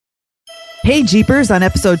Hey Jeepers, on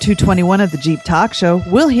episode 221 of the Jeep Talk Show,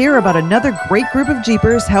 we'll hear about another great group of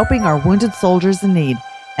Jeepers helping our wounded soldiers in need.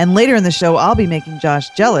 And later in the show, I'll be making Josh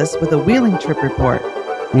jealous with a wheeling trip report.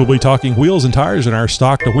 We'll be talking wheels and tires in our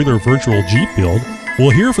stock to wheeler virtual Jeep build. We'll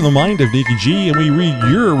hear from the mind of Nikki G, and we read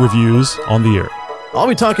your reviews on the air. I'll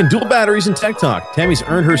be talking dual batteries and tech talk. Tammy's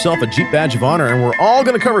earned herself a Jeep badge of honor, and we're all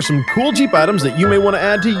going to cover some cool Jeep items that you may want to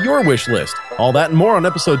add to your wish list. All that and more on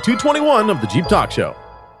episode 221 of the Jeep Talk Show.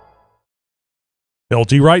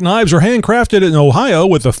 LT Wright knives are handcrafted in Ohio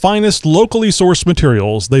with the finest locally sourced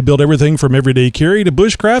materials. They build everything from everyday carry to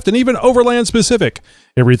bushcraft and even overland specific.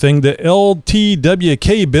 Everything that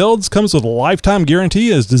LTWK builds comes with a lifetime guarantee,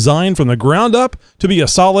 is designed from the ground up to be a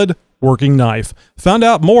solid working knife. Find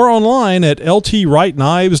out more online at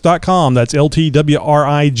ltwrightknives.com. That's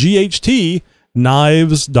LTWRIGHT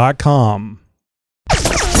knives.com.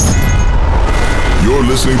 You're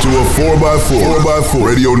listening to a 4x4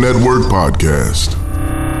 Radio Network podcast.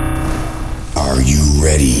 Are you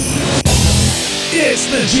ready? It's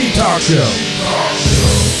the Jeep Talk Show.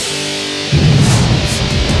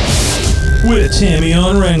 With Tammy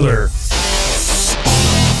on Wrangler,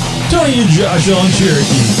 Tony and Josh on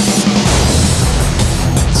Cherokee.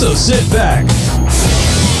 So sit back,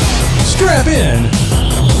 strap in,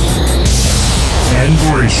 and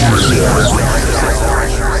brace yourself.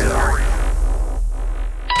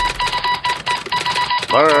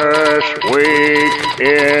 First Week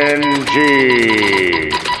in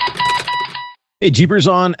Jeep. Hey Jeepers,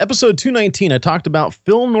 on episode 219, I talked about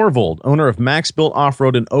Phil Norvold, owner of Max Built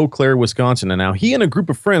Off-Road in Eau Claire, Wisconsin, and now he and a group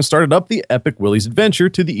of friends started up the Epic Willys Adventure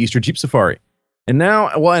to the Easter Jeep Safari. And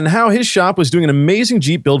how his shop was doing an amazing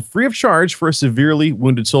Jeep build free of charge for a severely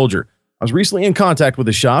wounded soldier. I was recently in contact with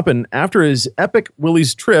the shop, and after his Epic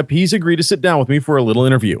Willys trip, he's agreed to sit down with me for a little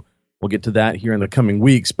interview. We'll get to that here in the coming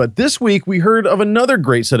weeks, but this week we heard of another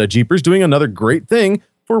great set of Jeepers doing another great thing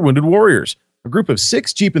for wounded warriors. A group of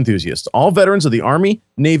 6 Jeep enthusiasts, all veterans of the Army,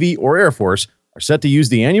 Navy, or Air Force, are set to use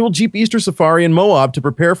the annual Jeep Easter Safari in Moab to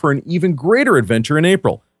prepare for an even greater adventure in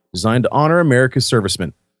April, designed to honor America's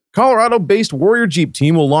servicemen. Colorado-based Warrior Jeep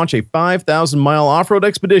team will launch a 5,000-mile off-road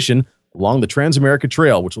expedition along the Trans-America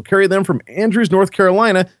Trail, which will carry them from Andrews, North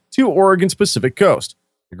Carolina to Oregon's Pacific Coast.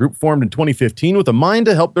 The group formed in 2015 with a mind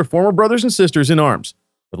to help their former brothers and sisters in arms.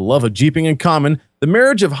 With a love of Jeeping in common, the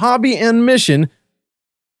marriage of hobby and mission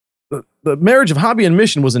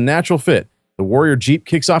was a natural fit. The Warrior Jeep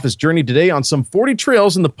kicks off its journey today on some 40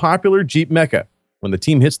 trails in the popular Jeep Mecca. When the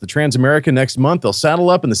team hits the Trans-America next month, they'll saddle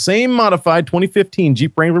up in the same modified 2015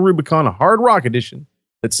 Jeep Wrangler Rubicon Hard Rock Edition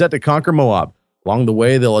that's set to conquer Moab. Along the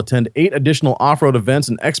way, they'll attend 8 additional off-road events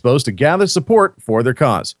and expos to gather support for their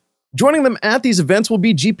cause. Joining them at these events will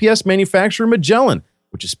be GPS manufacturer Magellan,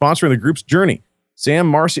 which is sponsoring the group's journey. Sam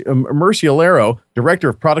Murciolero, Director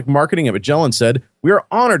of Product Marketing at Magellan, said, "We are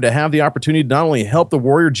honored to have the opportunity to not only help the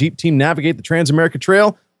Warrior Jeep team navigate the Trans-America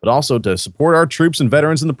Trail, but also to support our troops and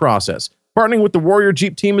veterans in the process. Partnering with the Warrior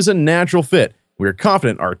Jeep team is a natural fit. We are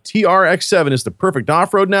confident our TRX-7 is the perfect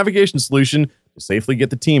off-road navigation solution to safely get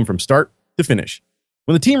the team from start to finish."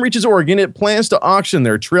 When the team reaches Oregon, it plans to auction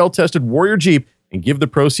their trail-tested Warrior Jeep and give the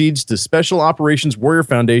proceeds to Special Operations Warrior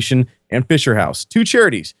Foundation and Fisher House, 2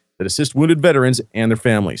 charities that assist wounded veterans and their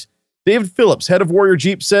families. David Phillips, head of Warrior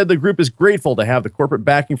Jeep, said the group is grateful to have the corporate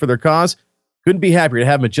backing for their cause. Couldn't be happier to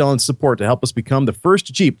have Magellan's support to help us become the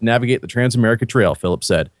first Jeep to navigate the Trans-America Trail, Phillips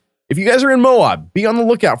said. If you guys are in Moab, be on the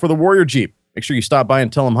lookout for the Warrior Jeep. Make sure you stop by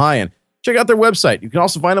and tell them hi, and check out their website. You can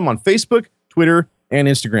also find them on Facebook, Twitter, and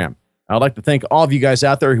Instagram. I'd like to thank all of you guys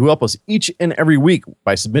out there who help us each and every week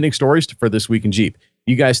by submitting stories for This Week in Jeep.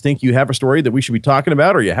 If you guys think you have a story that we should be talking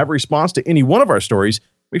about, or you have a response to any one of our stories,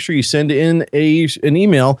 make sure you send in an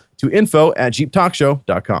email to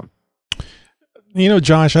info@jeeptalkshow.com. You know,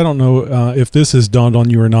 Josh, I don't know if this has dawned on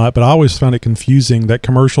you or not, but I always found it confusing, that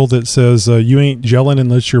commercial that says, you ain't gelling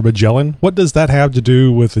unless you're Magellan. What does that have to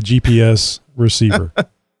do with a GPS receiver?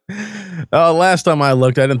 Last time I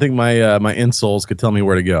looked, I didn't think my insoles could tell me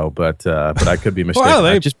where to go, but I could be mistaken. Well,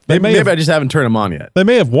 I just haven't turned them on yet. They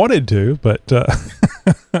may have wanted to, but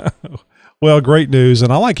well, great news,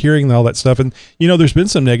 and I like hearing all that stuff. And you know, there's been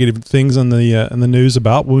some negative things in the news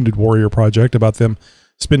about Wounded Warrior Project, about them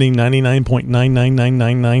spending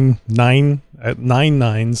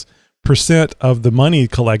 99.99999% of the money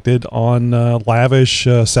collected on lavish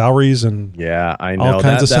salaries and I know all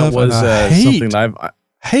kinds of stuff. That was something that I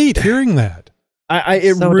hate hearing that.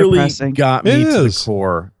 It so really depressing. got me to the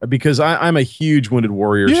core, because I'm a huge Wounded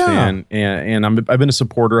Warriors fan, and I've been a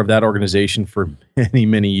supporter of that organization for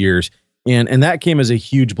many years, and that came as a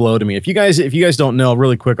huge blow to me. If you guys don't know,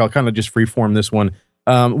 really quick, I'll kind of just freeform this one.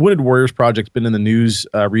 Wounded Warriors Project's been in the news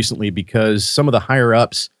recently because some of the higher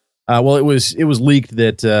ups. It was leaked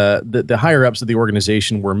that the higher ups of the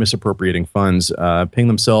organization were misappropriating funds, paying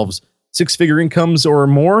themselves six-figure incomes or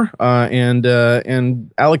more, and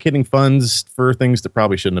allocating funds for things that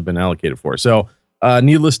probably shouldn't have been allocated for. So,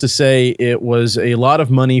 needless to say, it was a lot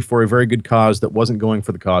of money for a very good cause that wasn't going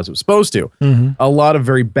for the cause it was supposed to. Mm-hmm. A lot of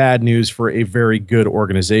very bad news for a very good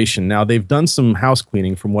organization. Now, they've done some house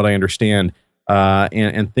cleaning, from what I understand,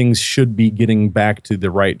 and things should be getting back to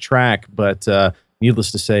the right track, but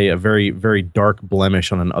needless to say, a very, very dark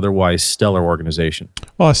blemish on an otherwise stellar organization.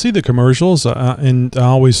 Well, I see the commercials, and I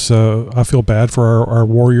always I feel bad for our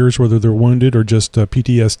warriors, whether they're wounded or just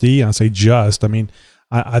PTSD. I say just. I mean,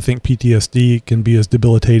 I think PTSD can be as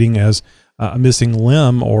debilitating as a missing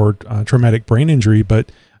limb or traumatic brain injury,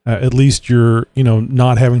 but at least you're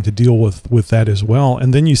not having to deal with that as well.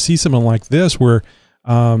 And then you see something like this where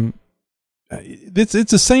it's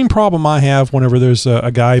the same problem I have whenever there's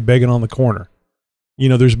a guy begging on the corner.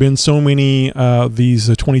 There's been so many these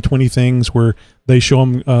 2020 things where they show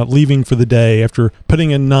them leaving for the day after putting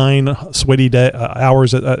in 9 sweaty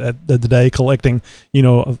hours at the day, collecting,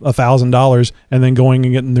 $1,000, and then going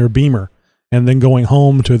and getting their Beamer, and then going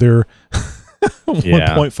home to their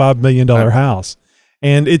 $1.5 million house.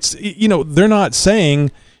 And it's, they're not saying,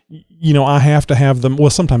 I have to have them. Well,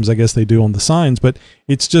 sometimes I guess they do on the signs, but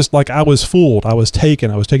it's just like I was fooled. I was taken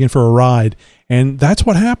for a ride. And that's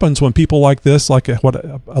what happens when people like this, like what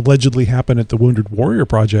allegedly happened at the Wounded Warrior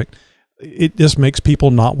Project. It just makes people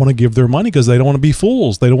not want to give their money because they don't want to be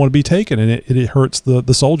fools. They don't want to be taken. And it hurts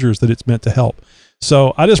the soldiers that it's meant to help.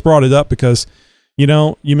 So I just brought it up because,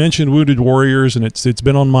 you mentioned Wounded Warriors, and it's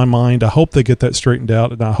been on my mind. I hope they get that straightened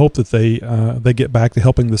out, and I hope that they get back to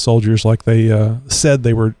helping the soldiers like they said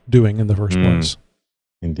they were doing in the first place.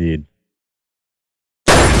 Indeed.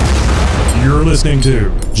 You're listening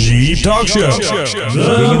to Jeep Talk Show,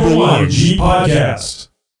 the #1 Jeep podcast.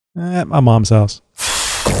 At my mom's house.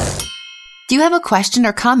 Do you have a question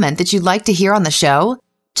or comment that you'd like to hear on the show?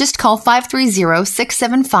 Just call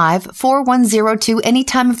 530-675-4102 any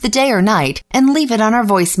time of the day or night and leave it on our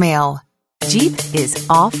voicemail. Jeep is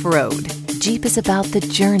off-road. Jeep is about the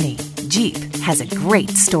journey. Jeep has a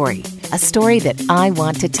great story, a story that I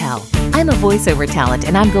want to tell. I'm a voiceover talent,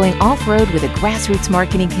 and I'm going off-road with a grassroots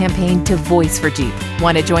marketing campaign to voice for Jeep.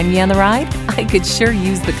 Want to join me on the ride? I could sure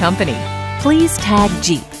use the company. Please tag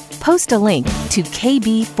Jeep. Post a link to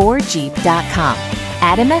kb4jeep.com.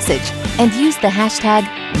 Add a message and use the hashtag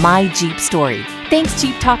 #MyJeepStory. Thanks,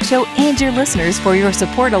 Jeep Talk Show and your listeners for your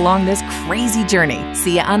support along this crazy journey.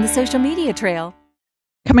 See you on the social media trail.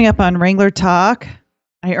 Coming up on Wrangler Talk,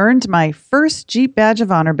 I earned my first Jeep Badge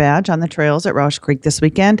of Honor badge on the trails at Roush Creek this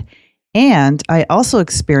weekend, and I also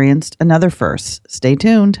experienced another first. Stay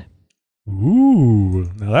tuned. Ooh,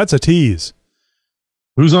 now that's a tease.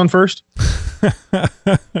 Who's on first?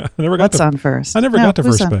 What's on first? I never got to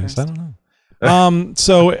first base. I don't know.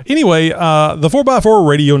 So anyway, the 4x4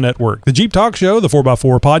 Radio Network, the Jeep Talk Show, the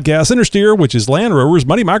 4x4 podcast, Intersteer, which is Land Rovers,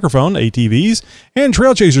 Muddy Microphone, ATVs, and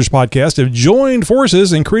Trail Chasers podcast have joined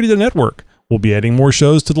forces and created a network. We'll be adding more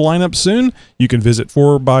shows to the lineup soon. You can visit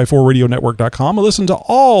 4x4radionetwork.com and listen to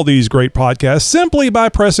all these great podcasts simply by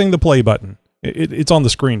pressing the play button. It's on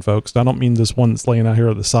the screen, folks. I don't mean this one that's laying out here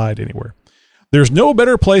on the side anywhere. There's no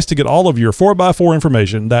better place to get all of your 4x4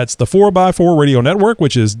 information. That's the 4x4 Radio Network,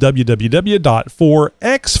 which is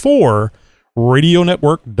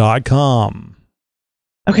www.4x4radionetwork.com.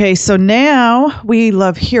 Okay, so now we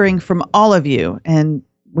love hearing from all of you, and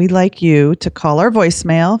we'd like you to call our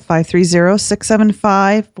voicemail,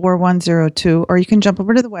 530-675-4102, or you can jump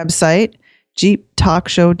over to the website,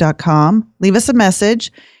 jeeptalkshow.com, leave us a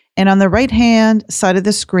message, and on the right-hand side of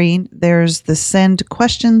the screen, there's the Send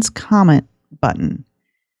Questions Comment button.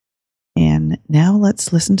 And now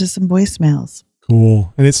let's listen to some voicemails.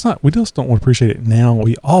 Cool. And it's not, we just don't want to appreciate it now.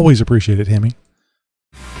 We always appreciate it, Tammy.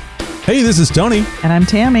 Hey, this is Tony. And I'm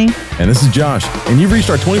Tammy. And this is Josh. And you've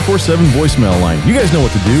reached our 24/7 voicemail line. You guys know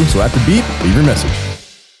what to do, so at the beep, leave your message.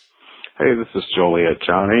 Hey, this is Joliet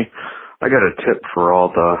Johnny. I got a tip for all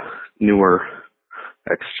the newer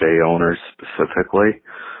XJ owners specifically.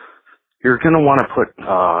 You're going to want to put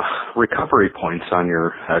recovery points on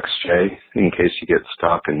your XJ in case you get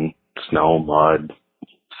stuck in snow, mud,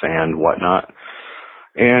 sand, whatnot.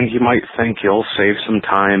 And you might think you'll save some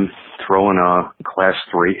time throwing a Class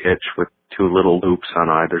 3 hitch with 2 little loops on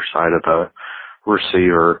either side of the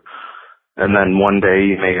receiver. And then one day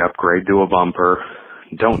you may upgrade to a bumper.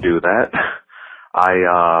 Don't do that.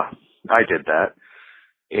 I did that.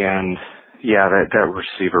 And yeah, that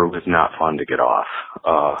receiver was not fun to get off.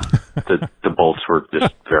 The bolts were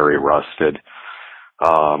just very rusted.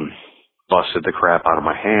 Busted the crap out of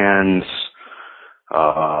my hands.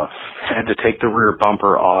 Had to take the rear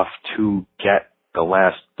bumper off to get the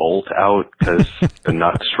last bolt out because the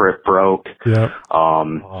nut strip broke. Yep.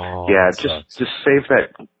 Just save that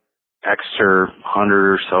extra $100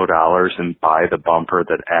 or so and buy the bumper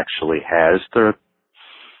that actually has the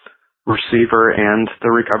receiver and the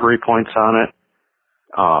recovery points on it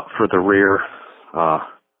for the rear.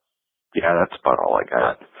 That's about all I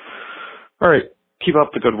got. All right. Keep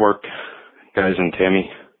up the good work, guys and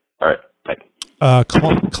Tammy. All right. Bye.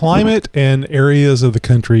 Climate and areas of the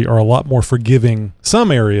country are a lot more forgiving.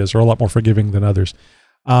 Some areas are a lot more forgiving than others.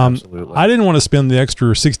 Absolutely. I didn't want to spend the extra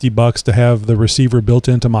 $60 to have the receiver built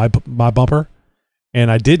into my bumper,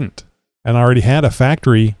 and I didn't. And I already had a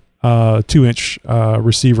factory 2-inch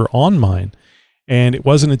receiver on mine, and it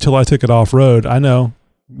wasn't until I took it off road. I know,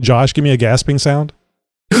 Josh, give me a gasping sound.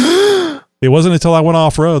 It wasn't until I went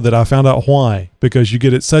off road that I found out why. Because you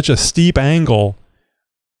get at such a steep angle,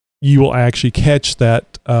 you will actually catch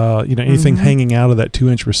that anything hanging out of that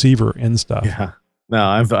 2-inch receiver and stuff. Yeah. No,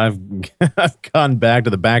 I've I've gone back to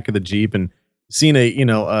the back of the Jeep and seen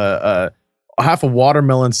a half a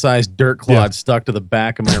watermelon sized dirt clod stuck to the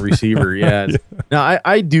back of my receiver. Yeah. Now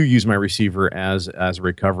I do use my receiver as a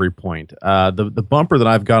recovery point. The bumper that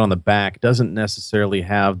I've got on the back doesn't necessarily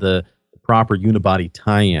have the proper unibody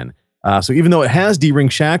tie-in. So even though it has D-ring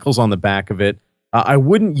shackles on the back of it, I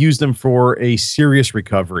wouldn't use them for a serious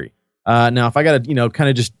recovery. Now, if I got to, kind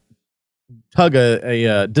of just tug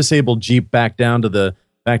a disabled Jeep back down to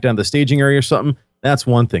the staging area or something, that's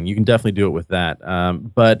one thing. You can definitely do it with that.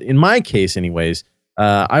 But in my case, anyways,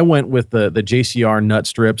 I went with the JCR nut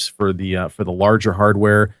strips for the larger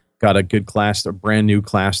hardware. Got a brand new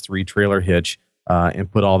Class 3 trailer hitch,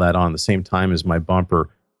 and put all that on the same time as my bumper.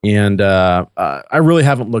 And I really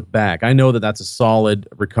haven't looked back. I know that that's a solid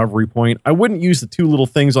recovery point. I wouldn't use the two little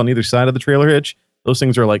things on either side of the trailer hitch. Those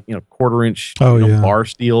things are like 1/4-inch bar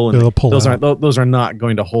steel, and those are not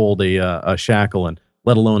going to hold a shackle, and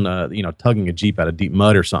let alone tugging a Jeep out of deep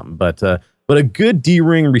mud or something. But a good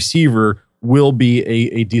D-ring receiver will be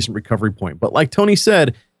a decent recovery point. But like Tony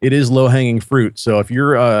said, it is low hanging fruit. So if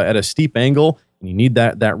you're at a steep angle and you need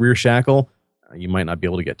that rear shackle, you might not be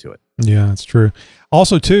able to get to it. Yeah, that's true.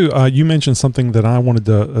 Also, too, you mentioned something that I wanted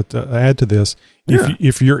to add to this. Yeah.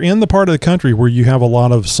 If you're in the part of the country where you have a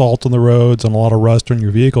lot of salt on the roads and a lot of rust on your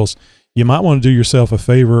vehicles, you might want to do yourself a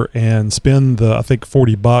favor and spend the, I think,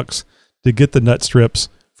 $40 to get the nut strips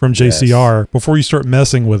from JCR before you start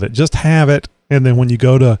messing with it. Just have it, and then when you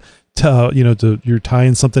go to you're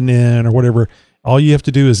tying something in or whatever, all you have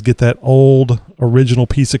to do is get that old original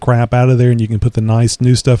piece of crap out of there, and you can put the nice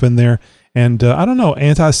new stuff in there. And I don't know,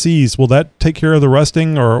 anti-seize, will that take care of the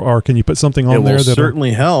rusting, or can you put something on there? It will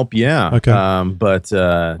certainly help, yeah. Okay. But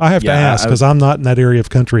I have to ask, because I'm not in that area of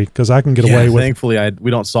country, because I can get away with. Thankfully,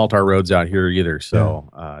 we don't salt our roads out here either, so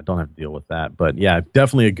don't have to deal with that. But yeah,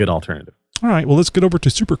 definitely a good alternative. All right, well, let's get over to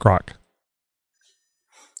Super Croc.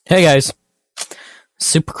 Hey guys,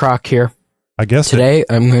 Super Croc here. I guess today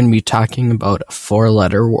I'm going to be talking about a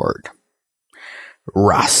 4-letter word: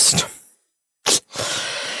 rust.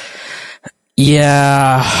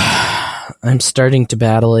 Yeah, I'm starting to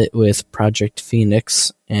battle it with Project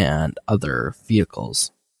Phoenix and other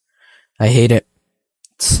vehicles. I hate it.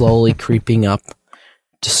 It's slowly creeping up,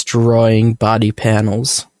 destroying body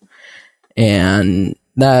panels, and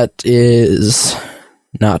that is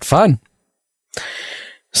not fun.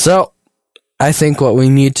 So, I think what we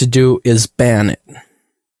need to do is ban it.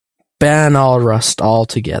 Ban all rust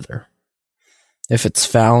altogether. If it's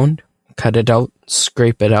found, cut it out,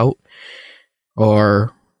 scrape it out,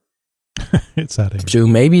 or it's that easy. Do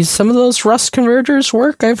maybe some of those rust converters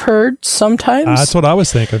work? I've heard sometimes. That's what I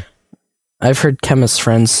was thinking. I've heard chemist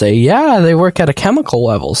friends say, yeah, they work at a chemical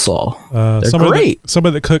level, so they're great.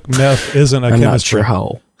 Somebody that cooked meth isn't a chemist. I'm not sure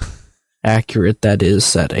how accurate that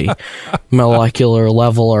is at a molecular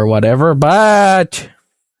level or whatever, but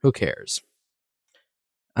who cares?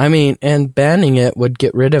 I mean, and banning it would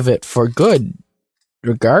get rid of it for good,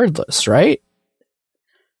 regardless, right?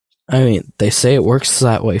 I mean, they say it works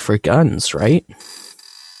that way for guns, right?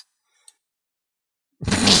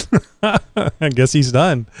 I guess he's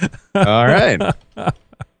done. All right.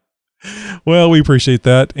 Well, we appreciate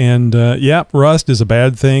that. And rust is a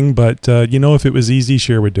bad thing, but if it was easy,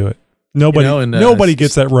 Cher would do it. Nobody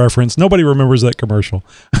gets that reference. Nobody remembers that commercial.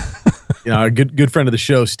 A good friend of the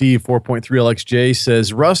show, Steve 4.3LXJ,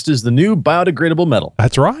 says rust is the new biodegradable metal.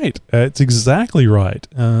 That's right. It's exactly right.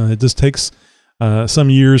 It just takes some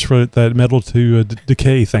years for that metal to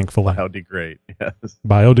decay, thankfully. Biodegrade, yes.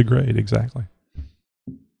 Biodegrade, exactly.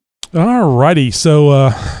 All righty.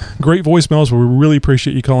 So, great voicemails. We really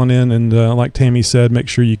appreciate you calling in. And like Tammy said, make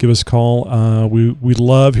sure you give us a call. We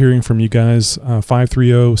love hearing from you guys.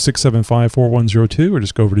 530-675-4102, or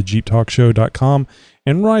just go over to jeeptalkshow.com.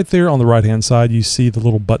 And right there on the right-hand side, you see the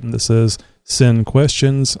little button that says send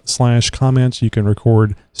questions/comments. You can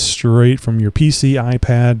record straight from your PC,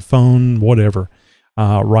 iPad, phone, whatever.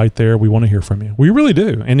 Right there. We want to hear from you. We really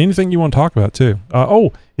do. And anything you want to talk about too.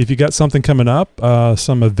 If you got something coming up,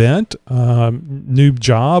 some event, new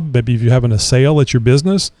job, maybe if you're having a sale at your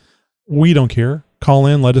business, we don't care. Call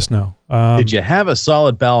in, let us know. Did you have a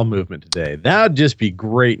solid bowel movement today? That'd just be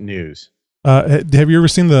great news. Have you ever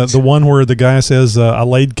seen the one where the guy says, I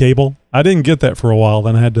laid cable? I didn't get that for a while.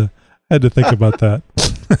 Then I had to think about that.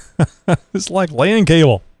 It's like laying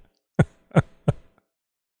cable.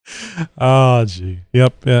 Oh, gee.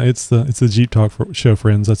 Yep. Yeah, it's the Jeep Talk show,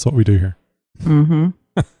 friends. That's what we do here. Mm-hmm.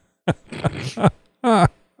 Where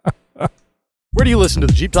do you listen to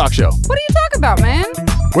the Jeep Talk Show? What are you talking about, man?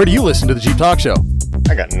 Where do you listen to the Jeep Talk Show?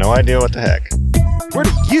 I got no idea what the heck. Where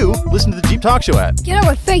do you listen to the Jeep Talk Show at? Get out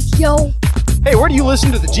my face, yo. Hey, where do you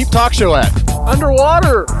listen to the Jeep Talk Show at?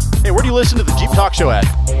 Underwater. Hey, where do you listen to the Jeep Talk Show at?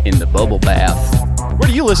 In the bubble bath. Where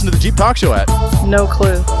do you listen to the Jeep Talk Show at? No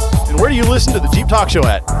clue. And where do you listen to the Jeep Talk Show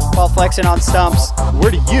at? While flexing on stumps.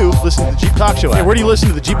 Where do you listen to the Jeep Talk Show at? Hey, where do you listen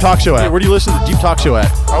to the Jeep Talk Show at? Hey, where do you listen to the Jeep Talk Show at?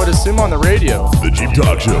 I would assume on the radio. The Jeep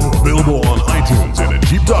Talk Show, available on iTunes and at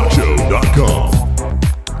jeeptalkshow.com.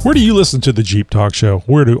 Where do you listen to the Jeep Talk Show?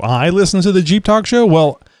 Where do I listen to the Jeep Talk Show?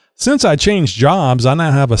 Well, since I changed jobs, I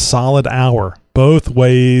now have a solid hour both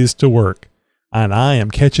ways to work. And I am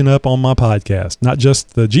catching up on my podcast. Not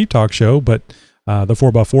just the Jeep Talk Show, but the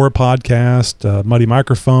 4x4 podcast, Muddy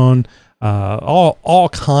Microphone, all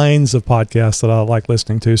kinds of podcasts that I like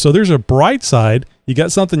listening to. So there's a bright side. You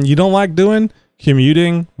got something you don't like doing,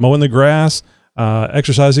 commuting, mowing the grass,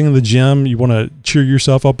 exercising in the gym. You want to cheer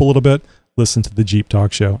yourself up a little bit, listen to the Jeep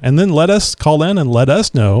Talk Show. And then call in and let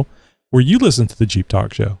us know where you listen to the Jeep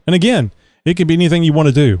Talk Show. And again, it could be anything you want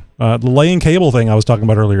to do. The laying cable thing I was talking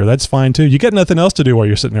about earlier, that's fine too. You got nothing else to do while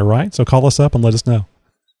you're sitting there, right? So call us up and let us know.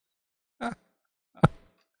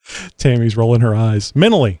 Tammy's rolling her eyes,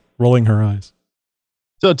 mentally rolling her eyes.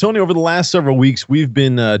 So, Tony, over the last several weeks, we've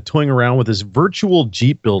been toying around with this virtual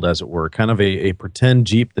Jeep build, as it were, kind of a pretend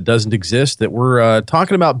Jeep that doesn't exist that we're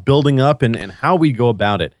talking about building up and how we go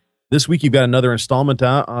about it. This week, you've got another installment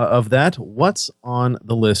of that. What's on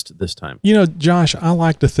the list this time? You know, Josh, I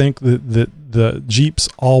like to think that the Jeeps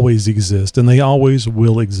always exist, and they always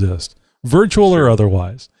will exist, virtual or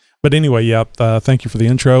otherwise. But anyway, thank you for the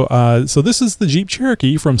intro. So this is the Jeep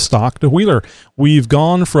Cherokee from stock to wheeler. We've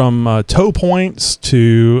gone from tow points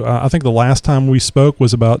to, I think the last time we spoke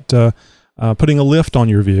was about putting a lift on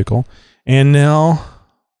your vehicle. And now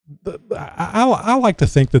I like to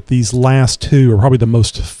think that these last two are probably the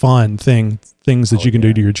most fun things that you can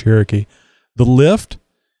do to your Cherokee. The lift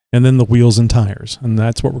and then the wheels and tires. And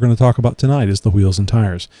that's what we're going to talk about tonight is the wheels and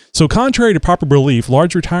tires. So contrary to popular belief,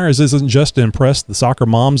 larger tires isn't just to impress the soccer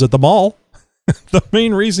moms at the mall. The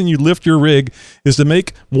main reason you lift your rig is to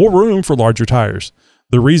make more room for larger tires.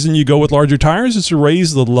 The reason you go with larger tires is to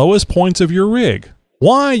raise the lowest points of your rig.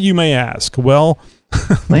 Why, you may ask? Well,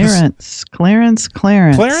 clearance.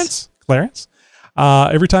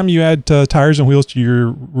 Every time you add tires and wheels to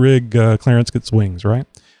your rig, clearance gets wings, right?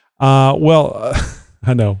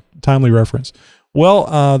 I know, timely reference.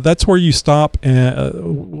 Well, that's where you stop,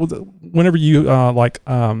 and whenever you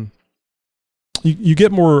you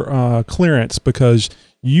get more clearance because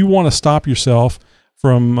you want to stop yourself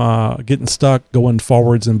from getting stuck going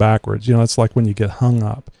forwards and backwards. You know, it's like when you get hung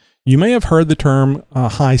up. You may have heard the term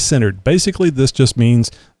high-centered. Basically, this just means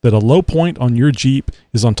that a low point on your Jeep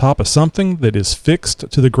is on top of something that is fixed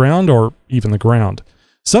to the ground or even the ground.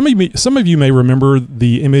 Some of you may remember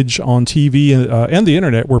the image on TV and the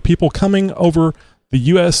internet where people coming over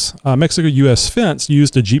the Mexico-U.S. fence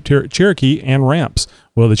used a Jeep Cherokee and ramps.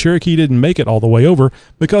 Well, the Cherokee didn't make it all the way over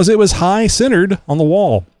because it was high-centered on the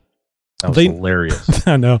wall. That was hilarious.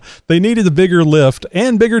 I know. They needed a bigger lift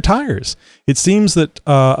and bigger tires. It seems that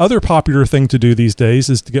other popular thing to do these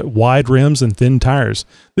days is to get wide rims and thin tires.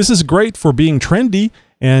 This is great for being trendy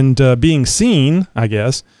and being seen, I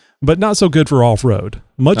guess, but not so good for off-road.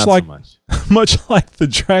 Much like the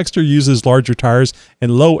Dragster uses larger tires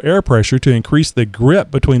and low air pressure to increase the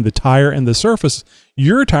grip between the tire and the surface,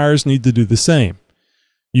 your tires need to do the same.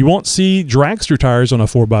 You won't see Dragster tires on a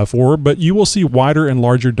 4x4, but you will see wider and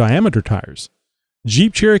larger diameter tires.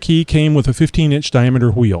 Jeep Cherokee came with a 15-inch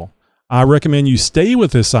diameter wheel. I recommend you stay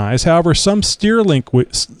with this size. However, some steer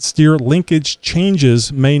linkage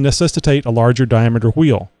changes may necessitate a larger diameter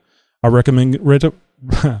wheel. I recommend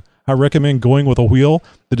I recommend going with a wheel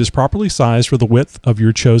that is properly sized for the width of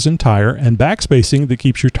your chosen tire and back spacing that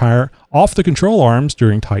keeps your tire off the control arms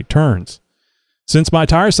during tight turns. Since my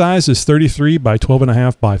tire size is 33 by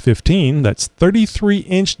 12.5 by 15, that's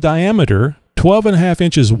 33-inch diameter, 12.5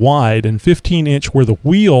 inches wide, and 15-inch where the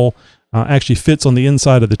wheel actually fits on the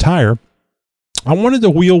inside of the tire, I wanted a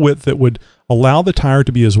wheel width that would allow the tire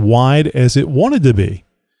to be as wide as it wanted to be.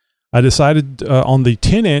 I decided on the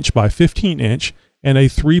 10-inch by 15-inch and a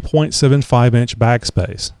 3.75-inch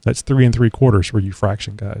backspace. That's 3 3/4 for you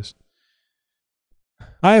fraction guys.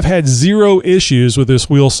 I have had zero issues with this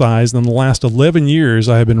wheel size in the last 11 years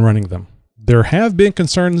I have been running them. There have been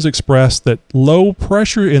concerns expressed that in low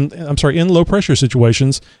pressure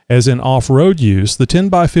situations, as in off-road use, the 10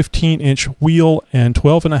 by 15-inch wheel and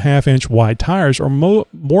 12.5-inch wide tires are more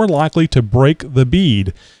likely to break the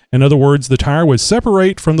bead. In other words, the tire would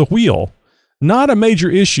separate from the wheel. Not a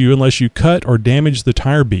major issue unless you cut or damage the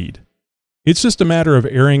tire bead. It's just a matter of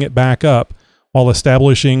airing it back up while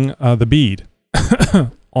establishing the bead.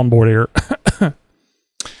 Onboard air.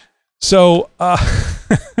 So,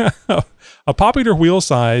 a popular wheel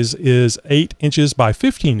size is 8 inches by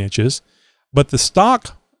 15 inches, but the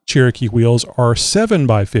stock Cherokee wheels are 7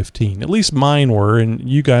 by 15. At least mine were, and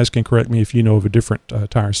you guys can correct me if you know of a different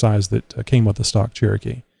tire size that came with the stock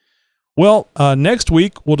Cherokee. Well, next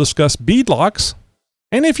week we'll discuss bead locks,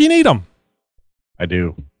 and if you need them. I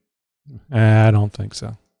do. I don't think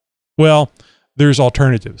so. Well, there's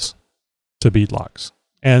alternatives to bead locks,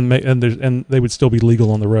 and they would still be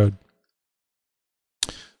legal on the road.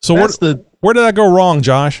 So where did I go wrong,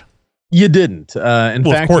 Josh? You didn't. In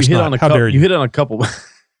fact, you hit on a couple. You hit on a couple.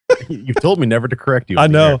 You've told me never to correct you. I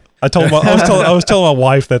know. I was telling my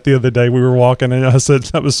wife that the other day. We were walking, and I said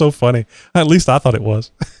that was so funny. At least I thought it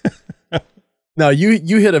was. No,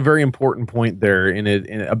 you hit a very important point there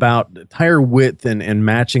about tire width and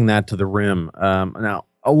matching that to the rim. Now,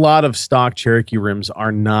 a lot of stock Cherokee rims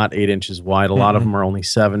are not 8 inches wide. A lot of them are only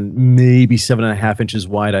 7, maybe 7.5 inches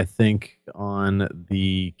wide, I think, on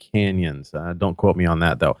the Canyons. Don't quote me on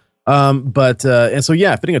that, though. And so,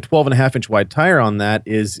 yeah, fitting a 12.5-inch wide tire on that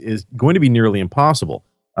is going to be nearly impossible.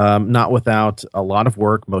 Not without a lot of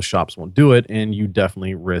work. Most shops won't do it, and you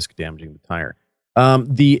definitely risk damaging the tire.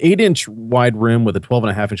 The 8-inch wide rim with a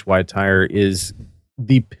 12.5-inch wide tire is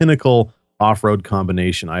the pinnacle off-road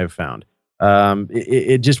combination I have found.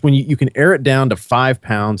 It just, when you can air it down to 5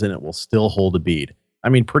 pounds and it will still hold a bead. I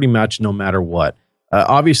mean, pretty much no matter what.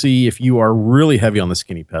 Obviously, if you are really heavy on the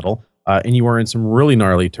skinny pedal and you are in some really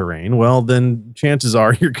gnarly terrain, well, then chances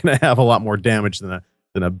are you're going to have a lot more damage than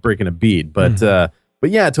a breaking a bead. But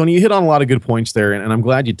yeah, Tony, you hit on a lot of good points there, and I'm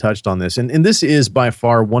glad you touched on this. And this is by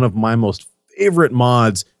far one of my most favorite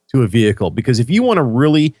mods to a vehicle, because if you want to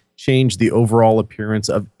really change the overall appearance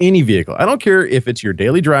of any vehicle, I don't care if it's your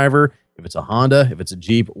daily driver, if it's a Honda, if it's a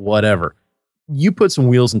Jeep, whatever. You put some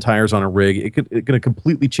wheels and tires on a rig, it's going to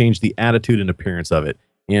completely change the attitude and appearance of it.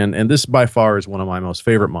 And this by far is one of my most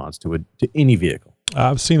favorite mods to any vehicle.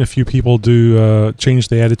 I've seen a few people do change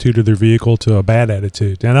the attitude of their vehicle to a bad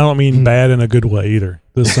attitude, and I don't mean bad in a good way either.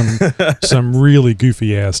 There's some really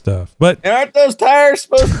goofy ass stuff. But aren't those tires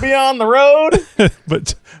supposed to be on the road?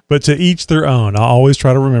 but to each their own. I always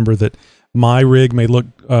try to remember that my rig may look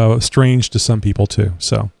strange to some people too.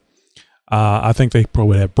 So I think they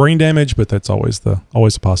probably have brain damage, but that's always a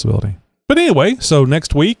possibility. But anyway, so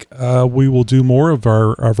next week we will do more of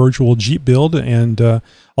our virtual Jeep build, and a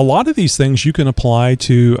lot of these things you can apply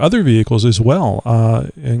to other vehicles as well,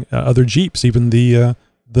 and other Jeeps, even the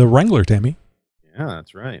Wrangler, Tammy. Yeah,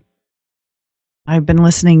 that's right. I've been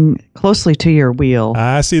listening closely to your wheel.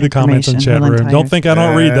 I see the comments in chat room. Don't think I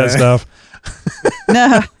don't read that stuff.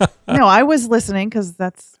 No, I was listening because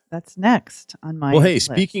that's next on my Well, hey, list.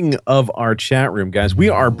 Speaking of our chat room, guys, we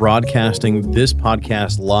are broadcasting this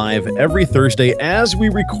podcast live every Thursday as we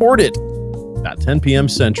record it at 10 p.m.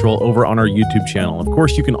 Central over on our YouTube channel. Of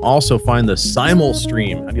course, you can also find the simul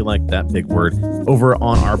stream. How do you like that big word? Over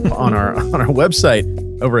on our website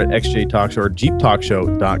over at XJ Talk Show or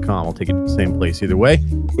JeepTalkShow.com. I'll take it to the same place either way.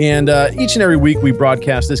 And each and every week we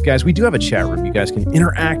broadcast this, guys. We do have a chat room. You guys can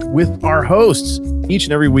interact with our hosts. Each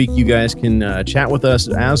and every week you guys can chat with us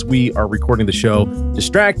as we are recording the show.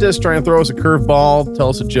 Distract us, try and throw us a curveball, tell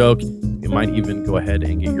us a joke. You might even go ahead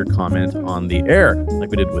and get your comment on the air,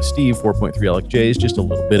 like we did with Steve, 4.3 LXJs, just a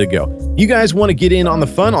little bit ago. You guys want to get in on the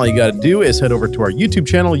fun, all you got to do is head over to our YouTube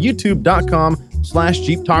channel,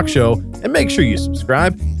 youtube.com/Jeep Talk Show, and make sure you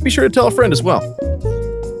subscribe. Be sure to tell a friend as well.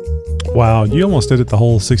 Wow, you almost did it the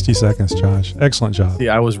whole 60 seconds, Josh. Excellent job. See,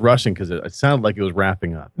 I was rushing because it sounded like it was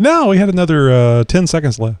wrapping up. No, we had another 10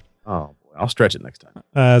 seconds left. Oh, I'll stretch it next time.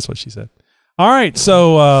 That's what she said. All right,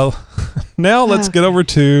 so now let's get over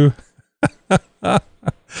to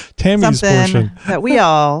Tammy's Something portion that we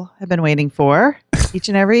all have been waiting for each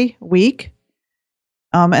and every week.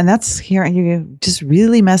 And that's hearing, you just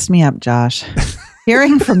really messed me up, Josh.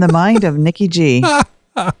 Hearing from the mind of Nikki G.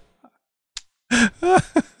 From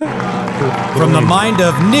the mind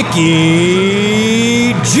of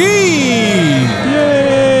Nikki G.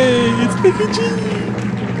 Yay! It's Nikki G.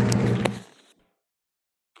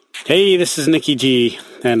 Hey, this is Nikki G,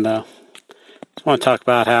 and just want to talk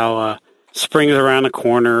about how spring is around the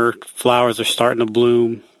corner, flowers are starting to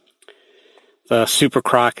bloom, the super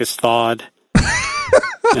crock is thawed,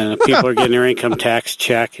 and people are getting their income tax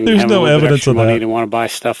check and There's having no a little bit evidence extra of money that. to want to buy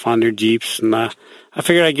stuff on their Jeeps, and I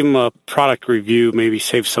figured I'd give them a product review, maybe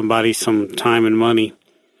save somebody some time and money.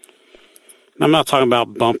 I'm not talking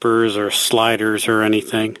about bumpers or sliders or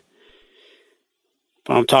anything,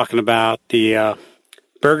 but I'm talking about the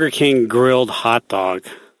Burger King grilled hot dog.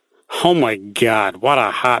 Oh my God, what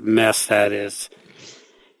a hot mess that is.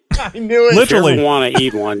 I knew it. If you Literally. ever want to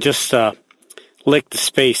eat one, just lick the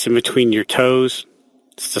space in between your toes.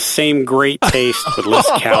 It's the same great taste with less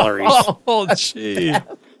calories. Oh, gee.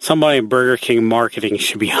 Somebody in Burger King marketing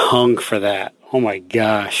should be hung for that. Oh my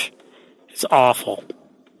gosh. It's awful.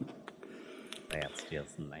 That's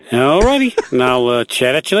just nice. Alrighty, and I'll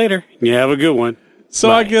chat at you later. You have a good one. So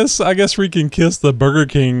Bye. I guess we can kiss the Burger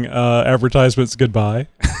King advertisements goodbye.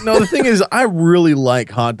 No, the thing is, I really like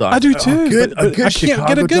hot dogs. I do too. A good but I can't Chicago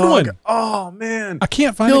get a good dog. one. Oh man, I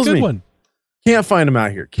can't find Kills a good me. one. Can't find them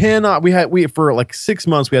out here. Cannot. We for like 6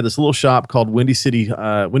 months we had this little shop called Windy City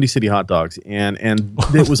Hot Dogs, and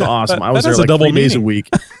it was awesome. I was That there has a like double 3 days a meaning. week.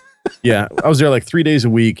 Yeah, I was there like 3 days a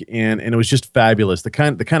week, and it was just fabulous. The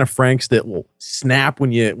kind of Franks that will snap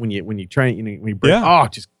when you try when you break. Yeah. Oh,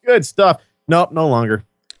 just good stuff. Nope, no longer.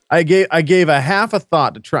 I gave a half a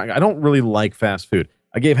thought to try. I don't really like fast food.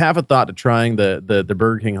 I gave half a thought to trying the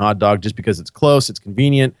Burger King hot dog just because it's close, it's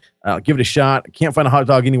convenient. Give it a shot. I can't find a hot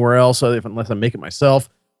dog anywhere else unless I make it myself.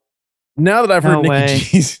 Now that I've heard No way.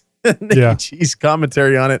 Nikki G's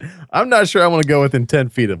commentary on it, I'm not sure I want to go within 10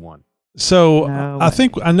 feet of one. So No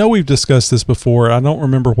I know we've discussed this before. I don't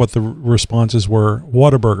remember what the responses were.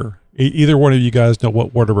 Whataburger. Either one of you guys know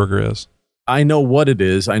what Whataburger is? I know what it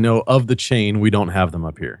is. I know of the chain. We don't have them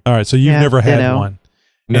up here. All right, so you've Yeah, never had ditto. one.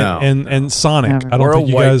 No. And Sonic. Never. I don't Or think a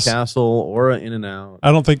you White guys. Castle or an In-N-Out.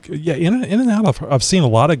 I don't think. Yeah, In-N-Out. I've seen a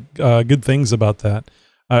lot of good things about that.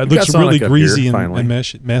 It We've looks got really Sonic up greasy here, and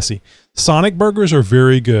finally. messy. Sonic burgers are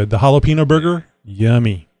very good. The jalapeno burger,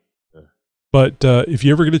 yummy. But if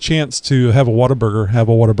you ever get a chance to have a Whataburger, have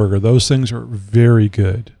a Whataburger. Those things are very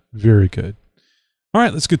good. Very good. All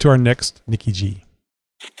right, let's get to our next Nikki G.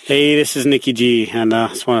 Hey, this is Nikki G, and I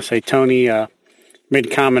just want to say Tony made a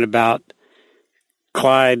comment about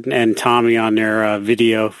Clyde and Tommy on their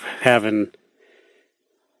video having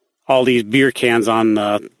all these beer cans on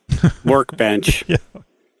the workbench, Yeah.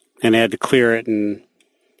 and they had to clear it. And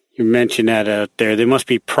you mentioned that they must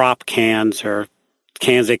be prop cans or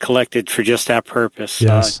cans they collected for just that purpose.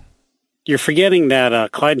 Yes. You're forgetting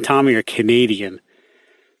that Clyde and Tommy are Canadian,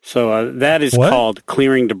 so that is What? called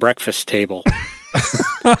clearing the breakfast table.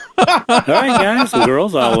 All right, guys and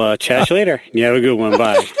girls, I'll chat you later. You have a good one.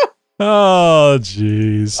 Bye. Oh,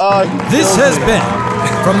 jeez. This has been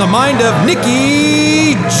from the mind of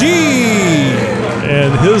Nikki G.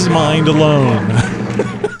 And his mind alone.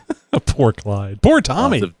 Poor Clyde. Poor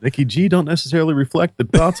Tommy. Thoughts of Nikki G don't necessarily reflect the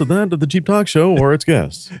thoughts of that of the Jeep Talk Show or its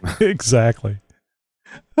guests. Exactly.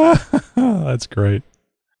 That's great.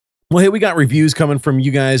 Well, hey, we got reviews coming from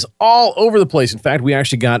you guys all over the place. In fact, we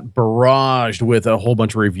actually got barraged with a whole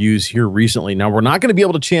bunch of reviews here recently. Now, we're not going to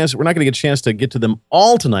get a chance to get to them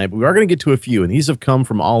all tonight, but we are going to get to a few, and these have come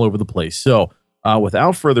from all over the place. So,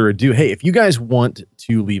 without further ado, hey, if you guys want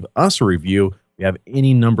to leave us a review, we have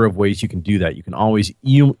any number of ways you can do that. You can always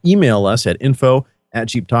email us at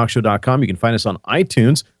info@jeeptalkshow.com. You can find us on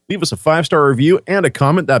iTunes. Leave us a 5-star review and a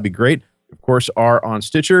comment. That'd be great. Of course, are on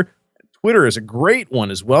Stitcher. Twitter is a great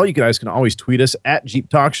one as well. You guys can always tweet us at Jeep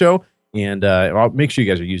Talk Show, and I'll make sure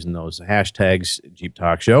you guys are using those hashtags Jeep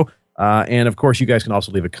Talk Show. And of course, you guys can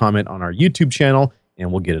also leave a comment on our YouTube channel,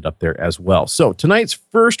 and we'll get it up there as well. So tonight's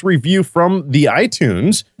first review from the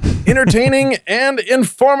iTunes, entertaining and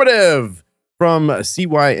informative, from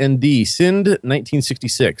CYND Sind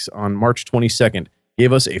 1966 on March 22nd,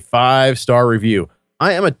 gave us a 5-star review.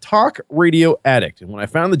 I am a talk radio addict, and when I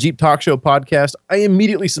found the Jeep Talk Show podcast, I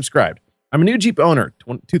immediately subscribed. I'm a new Jeep owner,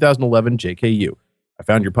 2011 JKU. I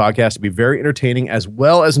found your podcast to be very entertaining as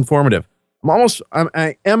well as informative.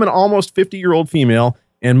 I am an almost 50-year-old female,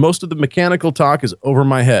 and most of the mechanical talk is over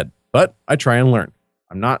my head, but I try and learn.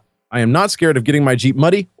 I'm not I am not scared of getting my Jeep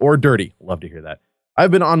muddy or dirty. Love to hear that. I've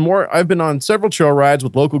been on several trail rides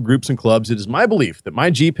with local groups and clubs. It is my belief that my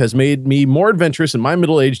Jeep has made me more adventurous in my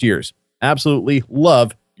middle-aged years. Absolutely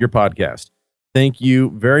love your podcast. Thank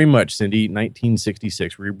you very much, Cindy,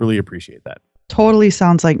 1966. We really appreciate that. Totally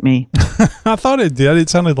sounds like me. I thought it did. It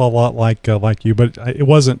sounded a lot like you, but it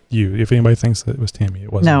wasn't you. If anybody thinks that it was Tammy,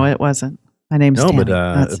 it wasn't. No, it wasn't. My name's Tammy.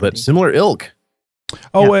 But similar ilk.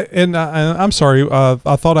 Oh, yeah. And I'm sorry.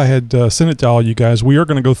 I thought I had sent it to all you guys. We are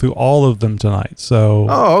going to go through all of them tonight. So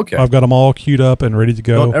okay. I've got them all queued up and ready to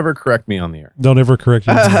go. Don't ever correct me on the air. Don't ever correct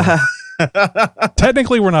you.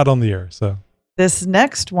 Technically, we're not on the air. So this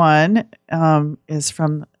next one is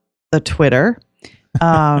from the Twitter.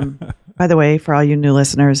 By the way, for all you new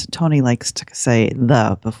listeners, Tony likes to say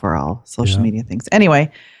the before all social media things. Anyway.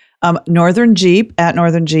 Northern Jeep, at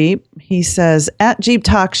Northern Jeep, he says, at Jeep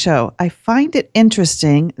Talk Show, I find it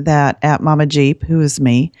interesting that at Mama Jeep, who is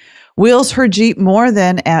me, wheels her Jeep more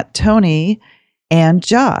than at Tony and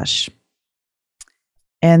Josh.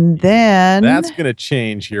 And then... That's going to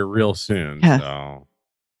change here real soon. Yeah. So.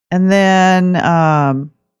 And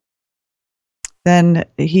then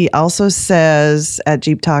he also says at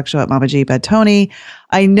Jeep Talk Show, at Mama Jeep, at Tony,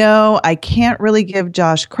 I know I can't really give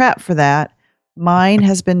Josh crap for that. Mine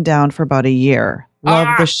has been down for about a year. Love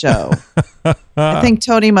the show. I think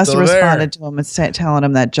Tony must have responded to him and telling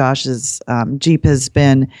him that Josh's Jeep has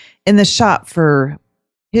been in the shop for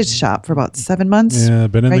about 7 months. Yeah,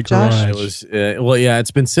 been in the garage. It was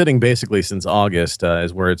it's been sitting basically since August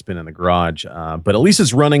is where it's been in the garage. But at least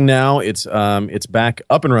it's running now. It's back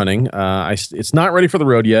up and running. It's not ready for the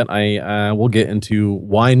road yet. I will get into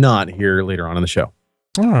why not here later on in the show.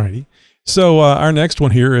 All righty. So our next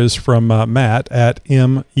one here is from Matt at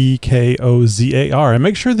MEKOZAR. And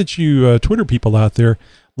make sure that you Twitter people out there,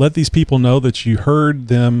 let these people know that you heard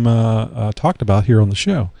them talked about here on the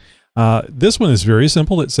show. This one is very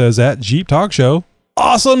simple. It says at Jeep Talk Show,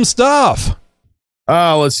 awesome stuff.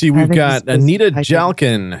 Let's see. We've got Anita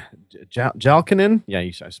Jalkin. Jalkinen? Yeah,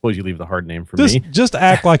 I suppose you leave the hard name for me. Just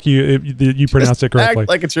act like you pronounce it correctly. Act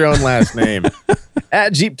like it's your own last name.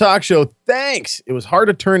 At Jeep Talk Show, thanks. It was hard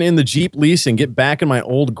to turn in the Jeep lease and get back in my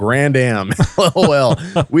old Grand Am. LOL.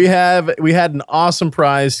 We had an awesome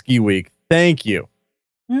prize ski week. Thank you.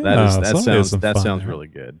 That sounds really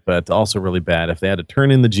good, but also really bad if they had to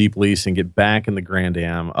turn in the Jeep lease and get back in the Grand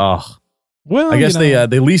Am. Oh, well, I guess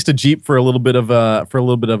they leased a Jeep for a little bit of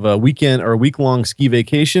a weekend or a week-long ski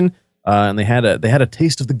vacation. And they had a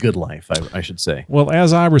taste of the good life, I should say. Well,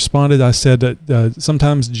 as I responded, I said that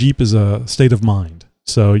sometimes Jeep is a state of mind,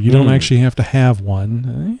 so you don't actually have to have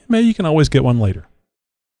one. Maybe you can always get one later.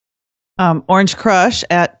 Orange Crush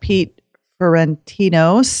at Pete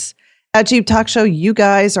Ferentinos at Jeep Talk Show. You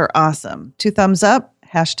guys are awesome. 2 thumbs up.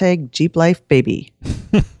 # Jeep Life Baby.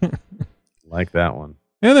 Like that one.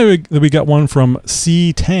 And then we got one from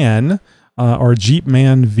C10 or Jeep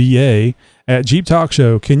Man VA. At Jeep Talk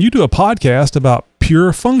Show, can you do a podcast about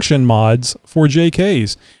pure function mods for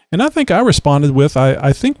JKs? And I think I responded with,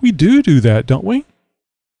 I think we do that, don't we?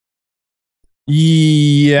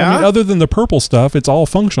 Yeah. I mean, other than the purple stuff, it's all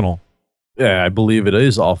functional. Yeah, I believe it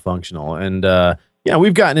is all functional. And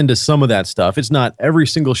we've gotten into some of that stuff. It's not every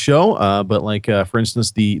single show, but like, for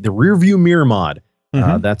instance, the rear view mirror mod.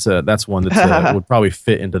 That's one that would probably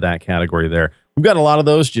fit into that category there. We've got a lot of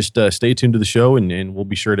those. Just stay tuned to the show, and we'll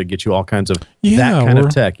be sure to get you all kinds of that kind of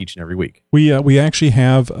tech each and every week. We actually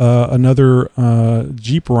have another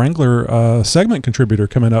Jeep Wrangler segment contributor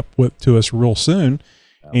coming up to us real soon,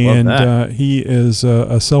 and he is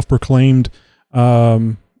a self-proclaimed.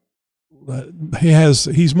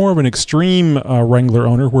 He's more of an extreme Wrangler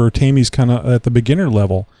owner, where Tammy's kind of at the beginner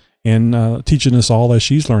level and teaching us all as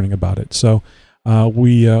she's learning about it. So.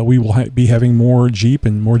 We will be having more Jeep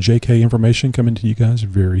and more JK information coming to you guys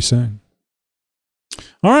very soon.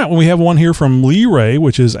 All right. Well, we have one here from Lee Ray,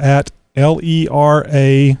 which is at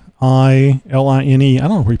LERAILINE. I don't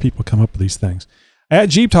know where people come up with these things. At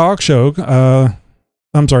Jeep Talk Show. At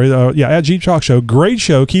Jeep Talk Show. Great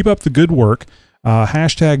show. Keep up the good work.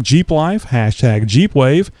 # Jeep Life. # Jeep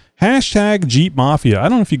Wave. # Jeep Mafia. I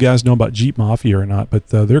don't know if you guys know about Jeep Mafia or not, but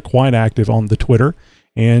they're quite active on the Twitter.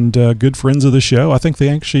 And good friends of the show. I think they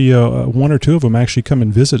actually, one or two of them actually come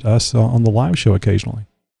and visit us on the live show occasionally.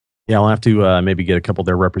 Yeah, I'll have to maybe get a couple of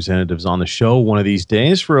their representatives on the show one of these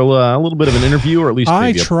days for a little bit of an interview, or at least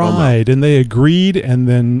maybe I tried, and they agreed, and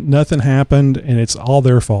then nothing happened, and it's all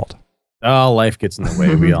their fault. Oh, life gets in the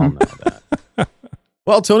way. We all know that.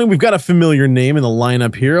 Well, Tony, we've got a familiar name in the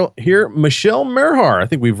lineup here. Michelle Merhar. I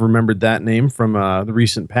think we've remembered that name from the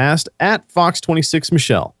recent past. At Fox26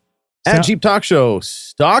 Michelle. At Jeep Talk Show,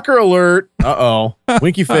 stalker alert. Uh-oh.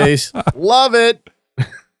 Winky face. Love it.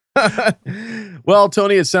 Well,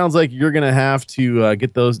 Tony, it sounds like you're going to have to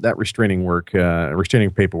get that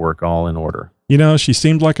restraining paperwork all in order. You know, she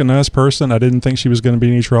seemed like a nice person. I didn't think she was going to be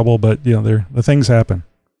any trouble, but you know, the things happen.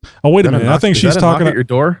 Oh, wait a minute. I think she's talking at your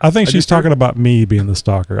door. I think she's talking about me being the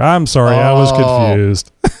stalker. I'm sorry. I was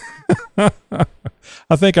confused.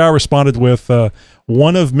 I think I responded with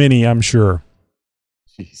one of many, I'm sure.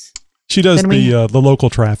 Jeez. She does the local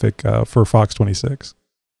traffic for Fox 26.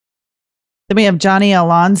 Then we have Johnny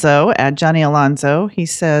Alonzo at Johnny Alonzo. He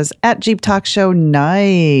says, at Jeep Talk Show,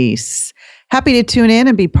 nice. Happy to tune in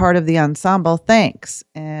and be part of the ensemble. Thanks.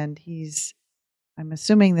 And I'm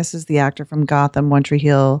assuming this is the actor from Gotham, One Tree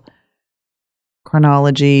Hill,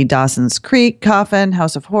 Chronology, Dawson's Creek, Coffin,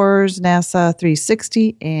 House of Horrors, NASA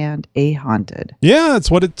 360, and A Haunted. Yeah,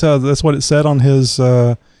 that's what it said on his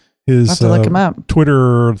I'll have to look him up.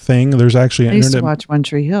 Twitter thing. There's actually I used to watch One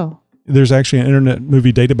Tree Hill. There's actually an Internet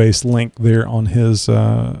Movie Database link there on his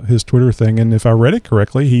Twitter thing, and if I read it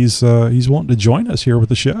correctly, he's wanting to join us here with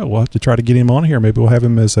the show. We'll have to try to get him on here. Maybe we'll have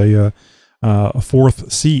him as a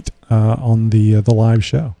fourth seat on the live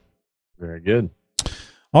show. Very good.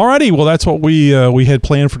 Alrighty, well, that's what we had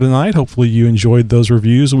planned for tonight. Hopefully you enjoyed those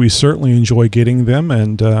reviews. We certainly enjoy getting them,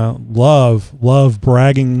 and love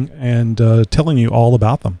bragging and telling you all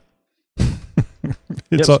about them.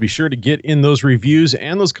 So be sure to get in those reviews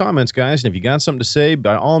and those comments, guys. And if you got something to say,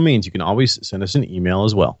 by all means, you can always send us an email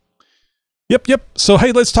as well. Yep. So,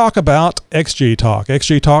 hey, let's talk about XJ Talk.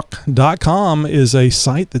 XJTalk.com is a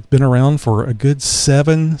site that's been around for a good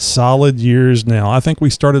 7 solid years now. I think we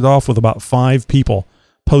started off with about 5 people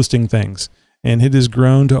posting things, and it has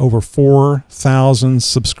grown to over 4,000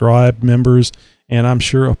 subscribed members, and I'm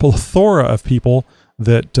sure a plethora of people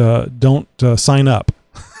that don't sign up.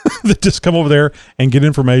 That just come over there and get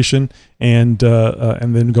information and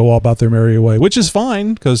then go all about their merry way, which is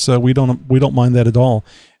fine because we don't mind that at all.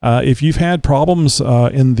 If you've had problems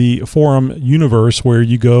in the forum universe where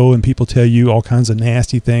you go and people tell you all kinds of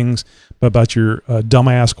nasty things about your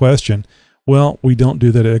dumbass question, well, we don't do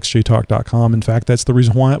that at xjtalk.com. In fact, that's the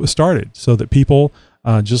reason why it was started, so that people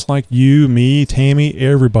just like you, me, Tammy,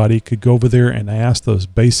 everybody could go over there and ask those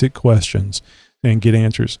basic questions and get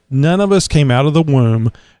answers. None of us came out of the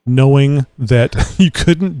womb knowing that you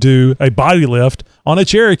couldn't do a body lift on a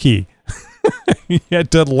Cherokee. You had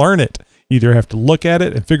to learn it. Either have to look at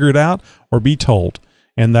it and figure it out or be told.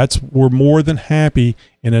 And we're more than happy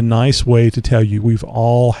in a nice way to tell you we've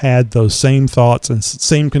all had those same thoughts and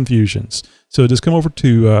same confusions. So just come over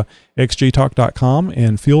to xjtalk.com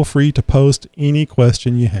and feel free to post any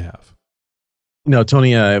question you have. No,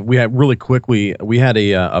 Tony, we had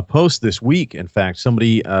a post this week. In fact,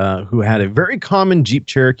 somebody who had a very common Jeep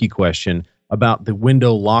Cherokee question about the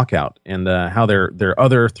window lockout and how their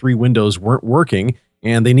other 3 windows weren't working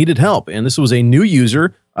and they needed help. And this was a new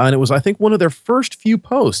user, and it was, I think, one of their first few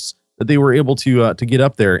posts that they were able to get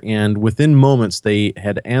up there. And within moments, they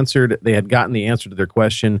had gotten the answer to their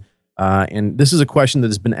question. And this is a question that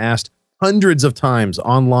has been asked hundreds of times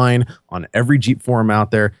online on every Jeep forum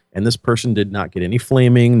out there, and this person did not get any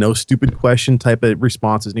flaming, no stupid question type of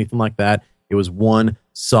responses, anything like that. It was one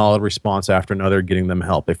solid response after another, getting them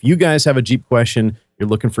help. If you guys have a Jeep question, you're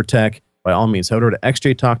looking for tech, by all means, head over to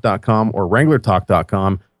xjtalk.com or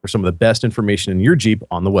wranglertalk.com for some of the best information in your Jeep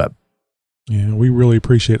on the web. Yeah, we really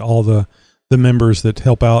appreciate all the members that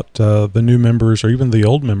help out the new members or even the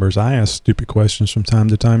old members. I ask stupid questions from time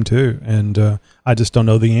to time too, and I just don't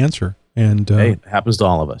know the answer. And hey, it happens to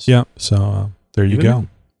all of us. Yeah, so there you go.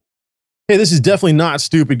 Hey, this is definitely not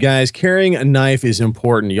stupid, guys. Carrying a knife is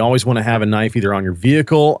important. You always want to have a knife either on your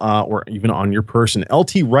vehicle or even on your person.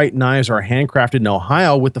 LT Wright knives are handcrafted in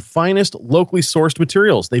Ohio with the finest locally sourced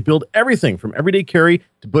materials. They build everything from everyday carry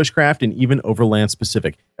to bushcraft and even overland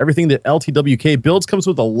specific. Everything that LTWK builds comes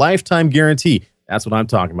with a lifetime guarantee. That's what I'm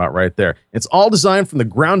talking about right there. It's all designed from the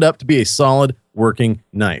ground up to be a solid working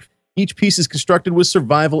knife. Each piece is constructed with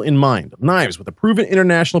survival in mind. Knives with a proven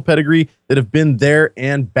international pedigree that have been there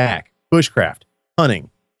and back. Bushcraft, hunting,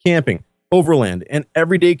 camping, overland, and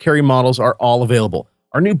everyday carry models are all available.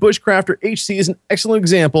 Our new Bushcrafter HC is an excellent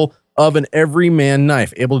example of an everyman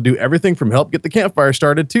knife, able to do everything from help get the campfire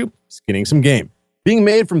started to skinning some game. Being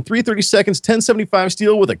made from 3/32 1075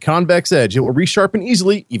 steel with a convex edge, it will resharpen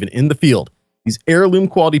easily, even in the field. These heirloom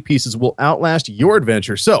quality pieces will outlast your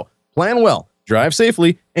adventure, so plan well, drive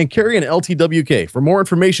safely, and carry an LTWK. For more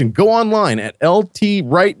information, go online at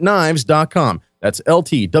ltwrightknives.com. That's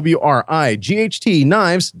LTWRIGHT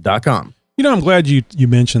knives.com. I'm glad you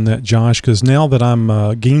mentioned that, Josh, because now that I'm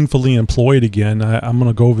gainfully employed again, I'm going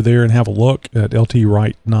to go over there and have a look at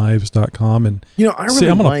ltwrightknives.com and see.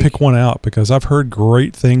 I'm going to pick one out because I've heard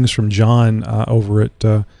great things from John over at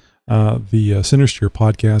the Sinister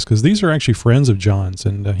podcast, because these are actually friends of John's,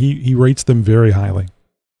 and he rates them very highly.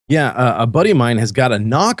 Yeah, a buddy of mine has got a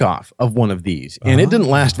knockoff of one of these, and it didn't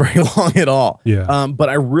last very long at all. Yeah. But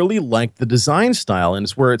I really like the design style, and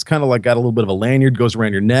it's where it's kind of like got a little bit of a lanyard, goes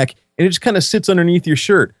around your neck, and it just kind of sits underneath your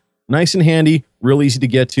shirt. Nice and handy, real easy to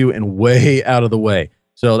get to, and way out of the way.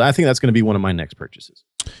 So I think that's going to be one of my next purchases.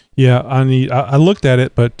 Yeah, I looked at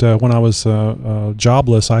it, but when I was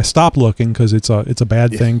jobless, I stopped looking because it's a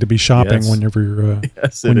bad thing to be shopping whenever you're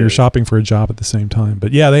you're shopping for a job at the same time.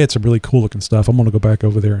 But yeah, they had some really cool looking stuff. I'm going to go back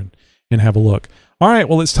over there and have a look. All right,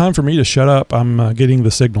 well, it's time for me to shut up. I'm getting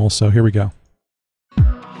the signal, so here we go.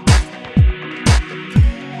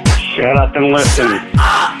 Shut up and listen.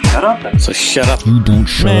 Shut up. So shut up. You don't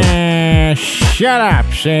shut Man, shut up,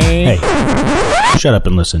 say. Hey, shut up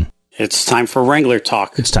and listen. It's time for Wrangler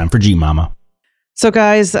Talk. It's time for G Mama. So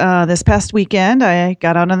guys, this past weekend, I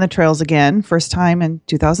got out on the trails again. First time in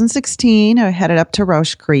 2016. I headed up to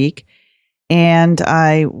Rausch Creek, and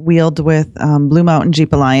I wheeled with Blue Mountain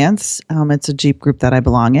Jeep Alliance. It's a Jeep group that I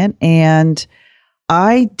belong in. And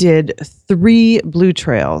I did 3 blue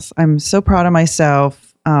trails. I'm so proud of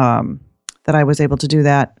myself that I was able to do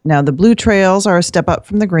that. Now, the blue trails are a step up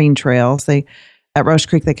from the green trails. At Rausch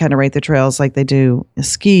Creek, they kind of rate the trails like they do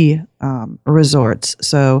ski resorts.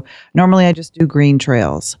 So normally I just do green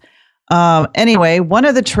trails. Anyway, one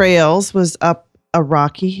of the trails was up a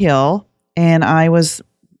rocky hill, and I was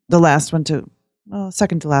second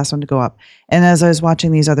to last one to go up. And as I was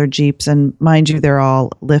watching these other Jeeps, and mind you, they're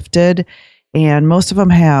all lifted, and most of them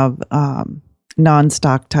have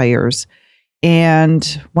non-stock tires.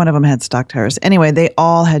 And one of them had stock tires. Anyway, they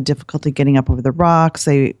all had difficulty getting up over the rocks.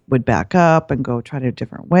 They would back up and go try it a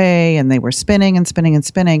different way. And they were spinning and spinning and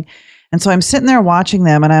spinning. And so I'm sitting there watching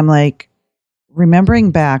them, and I'm like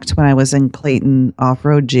remembering back to when I was in Clayton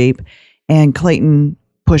off-road Jeep, and Clayton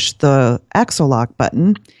pushed the axle lock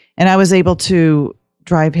button, and I was able to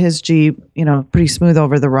drive his Jeep, pretty smooth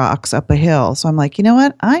over the rocks up a hill. So I'm like, you know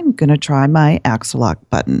what? I'm going to try my axle lock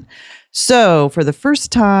button. So for the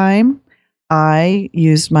first time, I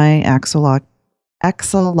used my axle lock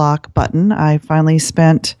button. I finally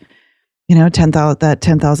spent, that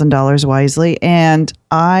 $10,000 wisely, and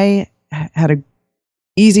I had an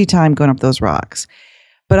easy time going up those rocks.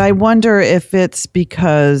 But I wonder if it's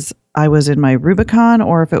because I was in my Rubicon,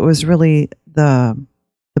 or if it was really the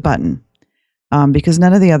button, because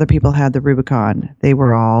none of the other people had the Rubicon. They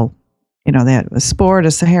were all, they had a Sport,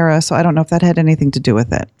 a Sahara. So I don't know if that had anything to do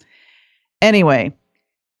with it. Anyway,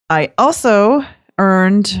 I also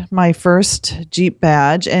earned my first Jeep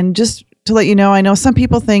badge. And just to let you know, I know some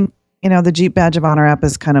people think, the Jeep Badge of Honor app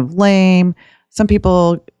is kind of lame. Some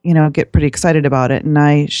people, get pretty excited about it. And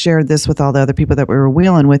I shared this with all the other people that we were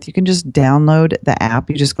wheeling with. You can just download the app.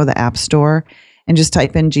 You just go to the App Store and just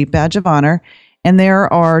type in Jeep Badge of Honor. And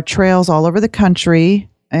there are trails all over the country.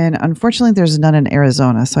 And unfortunately, there's none in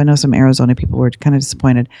Arizona. So I know some Arizona people were kind of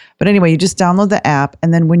disappointed. But anyway, you just download the app.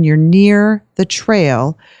 And then when you're near the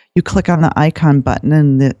trail, you click on the icon button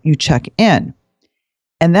and you check in.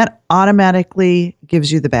 And that automatically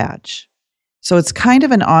gives you the badge. So it's kind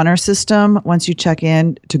of an honor system once you check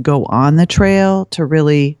in to go on the trail to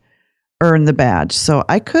really earn the badge. So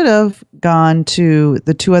I could have gone to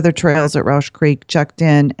the 2 other trails at Rausch Creek, checked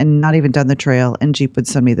in, and not even done the trail, and Jeep would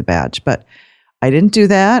send me the badge. But I didn't do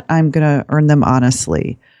that. I'm going to earn them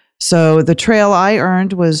honestly. So the trail I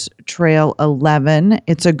earned was Trail 11.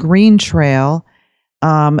 It's a green trail.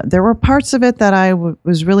 There were parts of it that I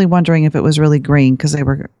was really wondering if it was really green, because they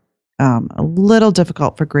were a little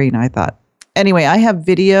difficult for green, I thought. Anyway, I have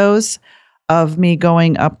videos of me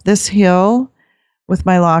going up this hill with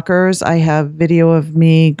my lockers. I have video of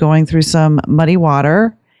me going through some muddy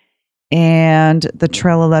water, and the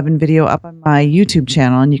Trail 11 video up on my YouTube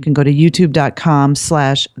channel. And you can go to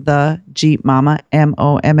youtube.com/thejeepmama,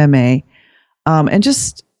 MOMMA, and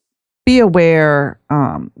just be aware,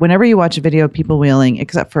 whenever you watch a video of people wheeling,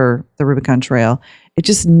 except for the Rubicon Trail, it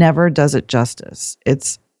just never does it justice.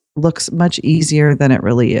 It looks much easier than it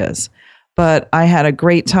really is. But I had a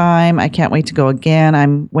great time. I can't wait to go again.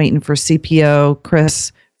 I'm waiting for CPO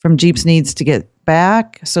Chris from Jeeps Needs to get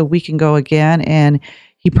back so we can go again. And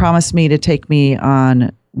he promised me to take me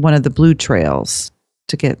on one of the blue trails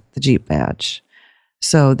to get the Jeep badge.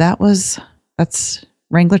 So that's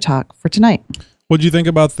Wrangler Talk for tonight. What did you think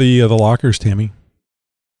about the lockers, Tammy?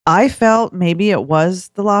 I felt maybe it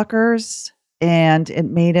was the lockers, and it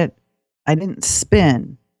made it, I didn't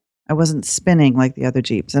spin. I wasn't spinning like the other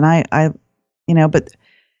Jeeps. And I but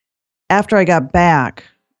after I got back,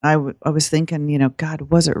 I was thinking, God,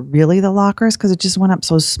 was it really the lockers? Because it just went up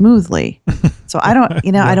so smoothly. So I don't,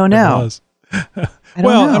 I don't know.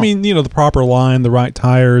 I mean, the proper line, the right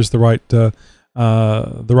tires, the right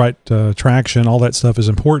traction, all that stuff is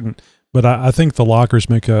important. But I think the lockers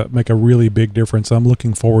make a really big difference. I'm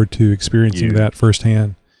looking forward to experiencing that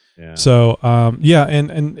firsthand. Yeah. So,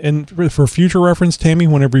 and for future reference, Tammy,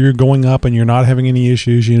 whenever you're going up and you're not having any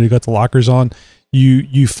issues, you got the lockers on,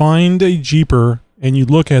 you find a Jeeper and you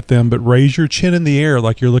look at them, but raise your chin in the air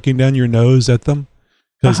like you're looking down your nose at them.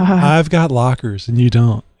 Because I've got lockers and you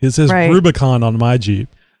don't. It says Rubicon on my Jeep.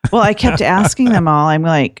 Well, I kept asking them all. I'm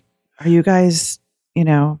like, are you guys,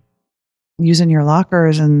 using your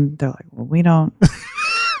lockers? And they're like, well, we don't.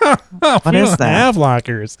 What is that? Have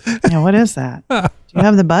lockers. Yeah, what is that? Do you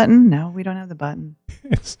have the button? No, we don't have the button.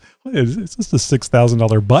 It's just a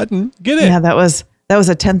 $6,000 button. Get it? Yeah, that was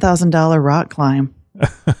a $10,000 rock climb.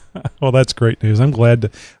 Well, that's great news. I'm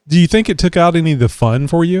glad. Do you think it took out any of the fun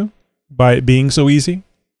for you by it being so easy?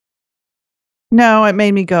 No, it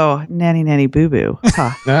made me go nanny nanny boo boo.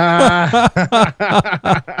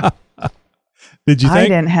 Did you? I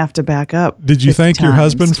didn't have to back up. Did you thank your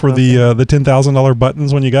husband for the $10,000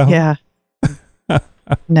 buttons when you got home? Yeah.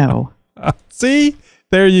 No. See,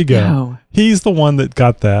 there you go. No. He's the one that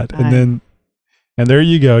got that, and there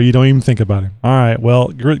you go. You don't even think about him. All right. Well,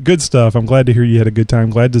 good stuff. I'm glad to hear you had a good time.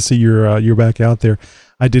 Glad to see you're back out there.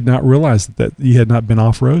 I did not realize that you had not been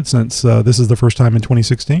off road since this is the first time in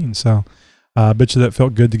 2016. So, I bet you that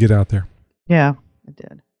felt good to get out there. Yeah, it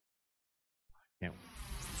did.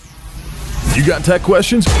 You got tech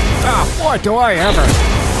questions? Boy, do I ever.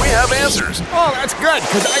 We have answers. Oh, that's good,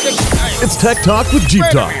 because It's Tech Talk with Jeep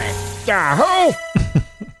Talk. Yahoo!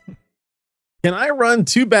 Can I run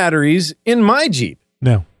 2 batteries in my Jeep?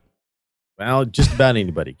 No. Well, just about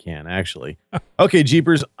anybody can, actually. Okay,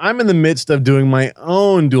 Jeepers, I'm in the midst of doing my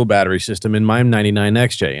own dual battery system in my 99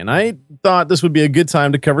 XJ, and I thought this would be a good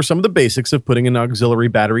time to cover some of the basics of putting an auxiliary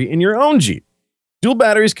battery in your own Jeep. Dual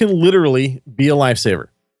batteries can literally be a lifesaver.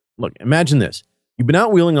 Look, imagine this. You've been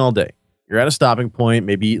out wheeling all day. You're at a stopping point,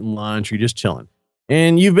 maybe eating lunch, or you're just chilling.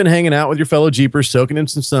 And you've been hanging out with your fellow Jeepers, soaking in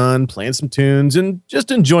some sun, playing some tunes, and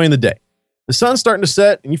just enjoying the day. The sun's starting to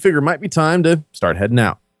set, and you figure it might be time to start heading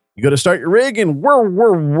out. You go to start your rig, and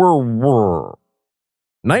whir.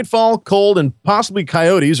 Nightfall, cold, and possibly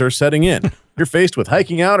coyotes are setting in. You're faced with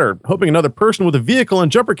hiking out or hoping another person with a vehicle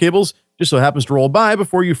and jumper cables just so happens to roll by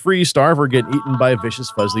before you freeze, starve, or get eaten by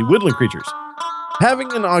vicious, fuzzly woodland creatures.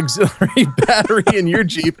 Having an auxiliary battery in your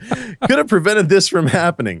Jeep could have prevented this from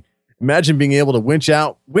happening. Imagine being able to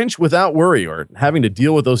winch without worry, or having to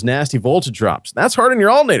deal with those nasty voltage drops. That's hard on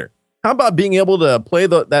your alternator. How about being able to play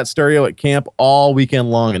that stereo at camp all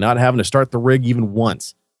weekend long and not having to start the rig even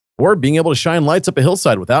once? Or being able to shine lights up a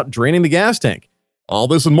hillside without draining the gas tank. All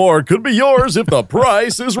this and more could be yours if the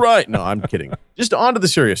price is right. No, I'm kidding. Just on to the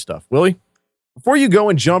serious stuff, Willie. Before you go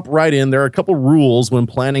and jump right in, there are a couple rules when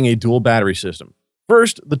planning a dual battery system.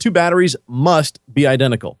 First, the 2 batteries must be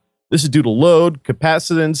identical. This is due to load,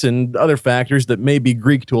 capacitance, and other factors that may be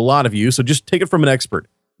Greek to a lot of you, so just take it from an expert.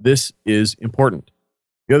 This is important.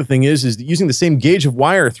 The other thing is using the same gauge of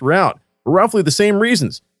wire throughout for roughly the same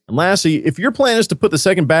reasons. And lastly, if your plan is to put the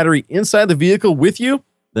second battery inside the vehicle with you,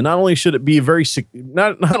 then not only should it be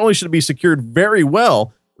secured very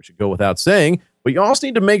well, which should go without saying, but you also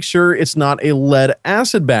need to make sure it's not a lead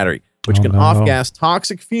acid battery, which can off-gas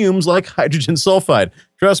toxic fumes like hydrogen sulfide.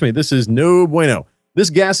 Trust me, this is no bueno. This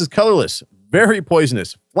gas is colorless, very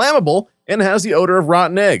poisonous, flammable, and has the odor of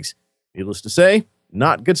rotten eggs. Needless to say,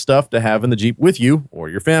 not good stuff to have in the Jeep with you or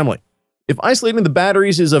your family. If isolating the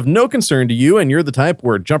batteries is of no concern to you and you're the type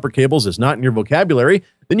where jumper cables is not in your vocabulary,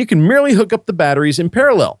 then you can merely hook up the batteries in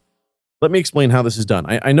parallel. Let me explain how this is done.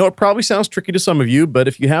 I know it probably sounds tricky to some of you, but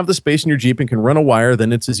if you have the space in your Jeep and can run a wire,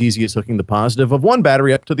 then it's as easy as hooking the positive of one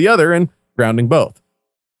battery up to the other and grounding both.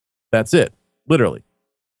 That's it, literally.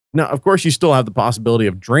 Now, of course, you still have the possibility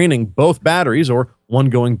of draining both batteries or one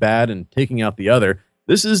going bad and taking out the other.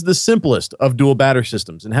 This is the simplest of dual battery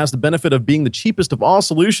systems and has the benefit of being the cheapest of all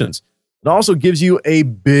solutions. It also gives you a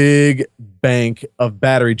big bank of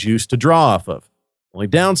battery juice to draw off of. Only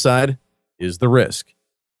downside is the risk.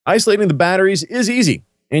 Isolating the batteries is easy,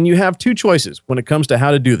 and you have 2 choices when it comes to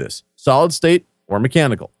how to do this, solid state or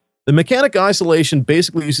mechanical. The mechanical isolation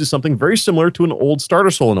basically uses something very similar to an old starter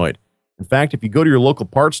solenoid. In fact, if you go to your local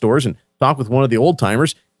parts stores and talk with one of the old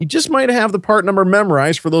timers, you just might have the part number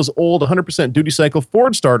memorized for those old 100% duty cycle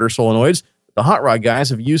Ford starter solenoids that the hot rod guys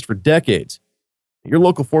have used for decades. Your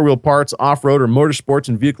local four-wheel parts, off-road, or motorsports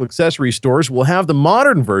and vehicle accessory stores will have the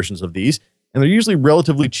modern versions of these, and they're usually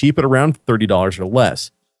relatively cheap at around $30 or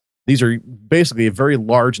less. These are basically a very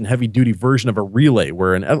large and heavy-duty version of a relay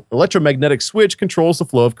where an electromagnetic switch controls the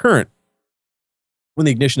flow of current. When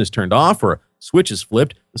the ignition is turned off or a switch is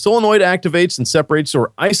flipped, the solenoid activates and separates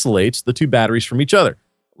or isolates the two batteries from each other,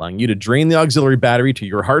 allowing you to drain the auxiliary battery to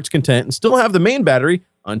your heart's content and still have the main battery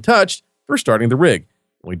untouched for starting the rig.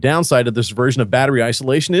 The only downside of this version of battery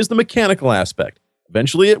isolation is the mechanical aspect.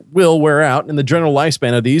 Eventually, it will wear out, and the general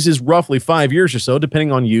lifespan of these is roughly 5 years or so,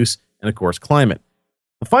 depending on use and, of course, climate.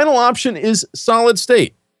 The final option is solid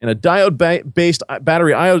state, and a diode-based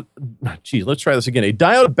battery. Let's try this again. A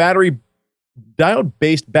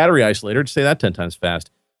diode-based battery isolator, to say that 10 times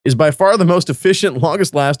fast, is by far the most efficient,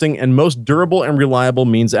 longest-lasting, and most durable and reliable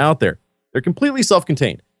means out there. They're completely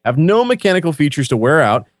self-contained, have no mechanical features to wear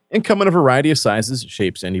out, and come in a variety of sizes,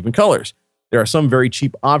 shapes, and even colors. There are some very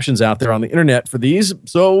cheap options out there on the internet for these,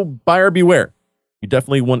 so buyer beware. You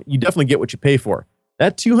definitely get what you pay for.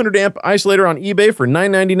 That 200 amp isolator on eBay for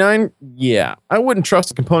 $9.99, yeah, I wouldn't trust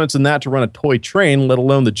the components in that to run a toy train, let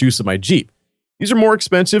alone the juice of my Jeep. These are more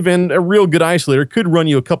expensive, and a real good isolator could run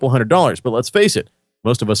you a couple $100, but let's face it,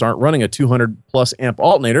 most of us aren't running a 200 plus amp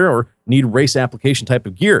alternator or need race application type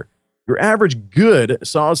of gear. Your average good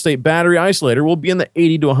solid-state battery isolator will be in the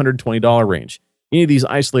 $80 to $120 range. Any of these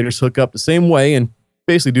isolators hook up the same way and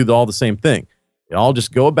basically do all the same thing. They all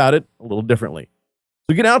just go about it a little differently.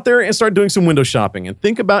 So get out there and start doing some window shopping and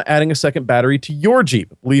think about adding a second battery to your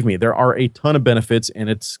Jeep. Believe me, there are a ton of benefits, and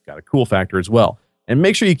it's got a cool factor as well. And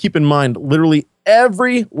make sure you keep in mind literally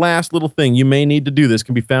every last little thing you may need to do this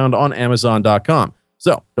can be found on Amazon.com.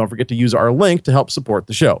 So don't forget to use our link to help support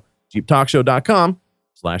the show,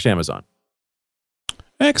 JeepTalkShow.com/Amazon.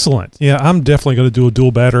 Excellent. Yeah, I'm definitely going to do a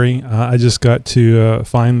dual battery. I just got to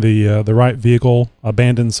find the right vehicle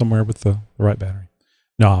abandoned somewhere with the right battery.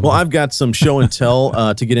 No, I've got some show and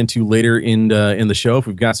tell to get into later in the show if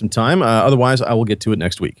we've got some time. Otherwise, I will get to it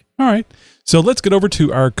next week. All right. So let's get over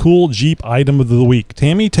to our cool Jeep item of the week.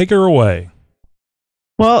 Tammy, take her away.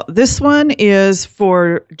 Well, this one is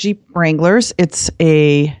for Jeep Wranglers. It's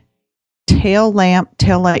a tail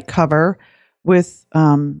light cover with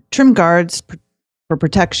trim guards for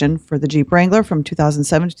protection for the Jeep Wrangler from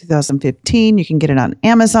 2007 to 2015. You can get it on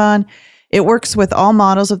Amazon. It works with all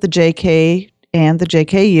models of the JK and the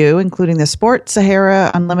JKU, including the Sport, Sahara,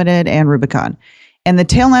 Unlimited, and Rubicon. And the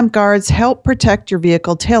tail lamp guards help protect your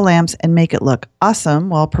vehicle tail lamps and make it look awesome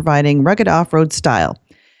while providing rugged off-road style.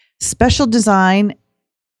 Special design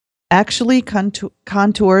actually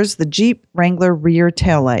contours the Jeep Wrangler rear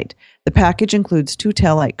taillight. The package includes two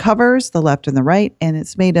taillight covers, the left and the right, and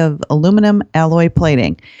it's made of aluminum alloy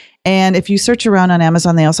plating. And if you search around on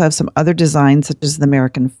Amazon, they also have some other designs, such as the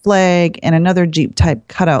American flag and another Jeep type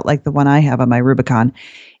cutout like the one I have on my Rubicon.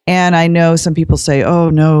 And I know some people say, oh,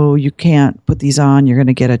 no, you can't put these on. You're going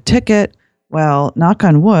to get a ticket. Well, knock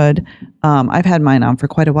on wood, I've had mine on for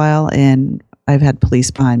quite a while, and I've had police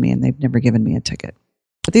behind me, and they've never given me a ticket.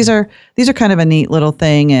 But these are kind of a neat little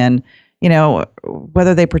thing, and you know,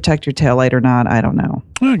 whether they protect your taillight or not, I don't know.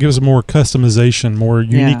 Well, it gives more customization, more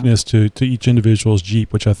uniqueness to each individual's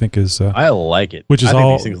Jeep, which I think is I like it. Which is I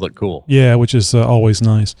think these things look cool. Yeah, which is always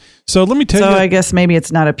nice. So let me tell you. So I guess maybe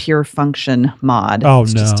it's not a pure function mod. Oh,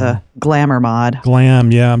 it's no. just a glamour mod.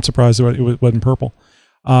 Glam, yeah. I'm surprised it wasn't purple.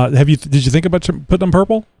 Did you think about putting them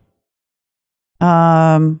purple?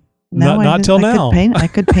 No, not till now. I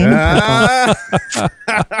could paint it purple.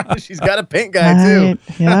 She's got a paint guy too.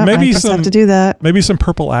 Yeah, maybe I just have to do that. Maybe some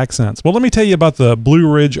purple accents. Well, let me tell you about the Blue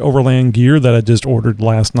Ridge Overland gear that I just ordered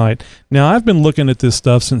last night. Now, I've been looking at this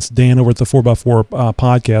stuff since Dan over at the 4x4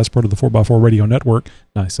 podcast, part of the 4x4 Radio Network.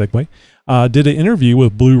 Nice segue. Did an interview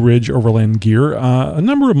with Blue Ridge Overland Gear a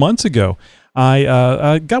number of months ago.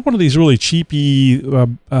 I got one of these really cheapy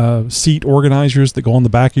seat organizers that go on the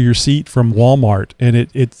back of your seat from Walmart, and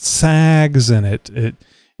it sags and it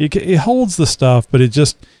holds the stuff, but it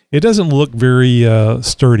doesn't look very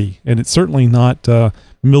sturdy, and it's certainly not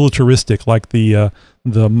militaristic like the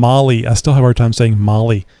Molly. I still have a hard time saying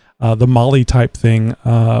Molly. The Molly type thing,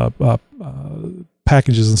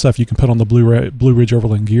 packages and stuff you can put on the Blue Ridge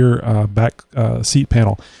Overland Gear back seat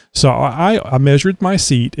panel. So I measured my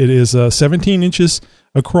seat. It is 17 inches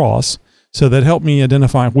across, so that helped me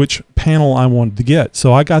identify which panel I wanted to get.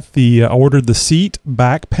 So I ordered the seat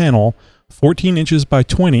back panel, 14 inches by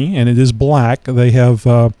 20, and it is black. They have,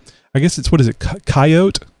 I guess it's,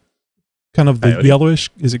 coyote? Kind of the yellowish.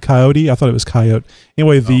 Is it coyote? I thought it was coyote.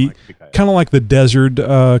 Anyway, kind of like the desert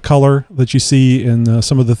color that you see in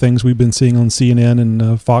some of the things we've been seeing on CNN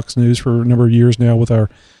and Fox News for a number of years now with our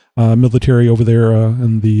military over there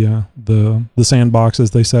in the sandbox,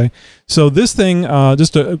 as they say. So this thing, I'll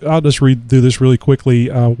just read through this really quickly.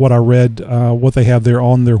 What I read, what they have there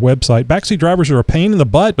on their website. Backseat drivers are a pain in the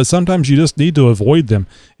butt, but sometimes you just need to avoid them.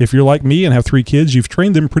 If you're like me and have 3 kids, you've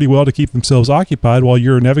trained them pretty well to keep themselves occupied while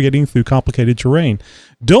you're navigating through complicated terrain.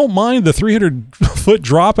 Don't mind the 300-foot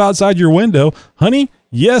drop outside your window, honey.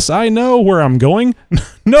 Yes, I know where I'm going.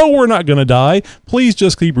 No, we're not going to die. Please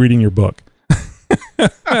just keep reading your book.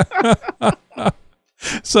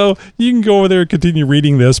 So you can go over there and continue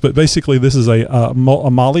reading this, but basically this is a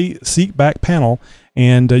Molly seat back panel,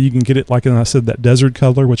 and you can get it, like I said, that desert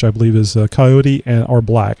color, which I believe is coyote or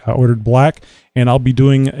black. I ordered black, and I'll be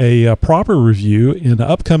doing a proper review in the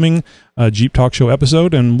upcoming Jeep Talk Show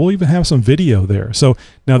episode, and we'll even have some video there. So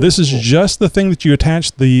now this is just the thing that you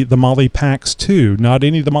attach the Molly packs to, not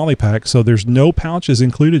any of the Molly packs, so there's no pouches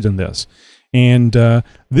included in this. And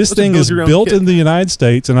this thing is built in the United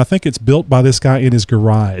States, and I think it's built by this guy in his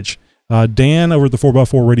garage. Dan over at the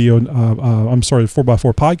 4x4 radio,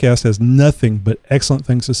 4x4 podcast has nothing but excellent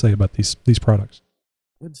things to say about these products.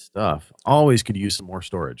 Good stuff. Always could use some more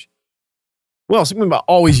storage. Well, speaking about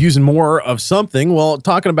always using more of something, well,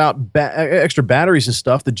 talking about extra batteries and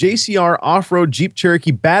stuff, the JCR Off-Road Jeep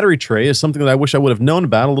Cherokee battery tray is something that I wish I would have known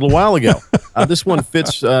about a little while ago. This one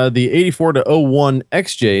fits the 84-01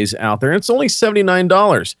 XJs out there, and it's only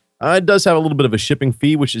 $79. It does have a little bit of a shipping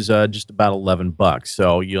fee, which is just about $11.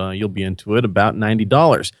 So you'll be into it about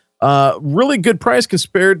 $90. Really good price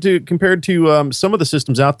compared to some of the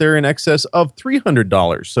systems out there in excess of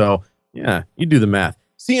 $300. So yeah, you do the math.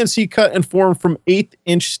 CNC cut and formed from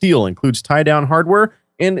 1/8-inch steel, includes tie-down hardware,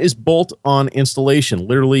 and is bolt-on installation,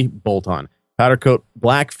 literally bolt-on. Powder coat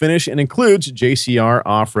black finish, and includes JCR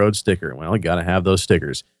off-road sticker. Well, you got to have those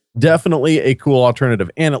stickers. Definitely a cool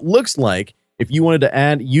alternative. And it looks like if you wanted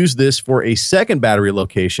to use this for a second battery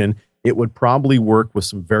location, it would probably work with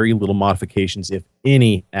some very little modifications, if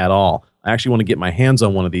any at all. I actually want to get my hands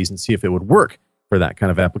on one of these and see if it would work for that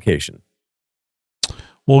kind of application.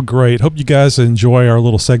 Well, great. Hope you guys enjoy our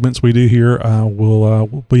little segments we do here.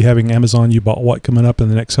 We'll be having Amazon You Bought What coming up in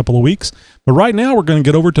the next couple of weeks. But right now, we're going to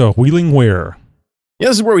get over to Wheeling Where. Yeah,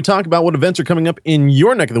 this is where we talk about what events are coming up in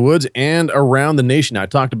your neck of the woods and around the nation. I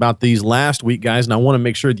talked about these last week, guys, and I want to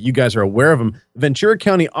make sure that you guys are aware of them. Ventura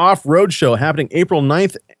County Off-Road Show happening April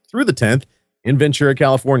 9th through the 10th in Ventura,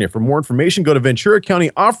 California. For more information, go to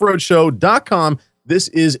VenturaCountyOffRoadShow.com. This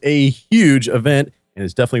is a huge event, and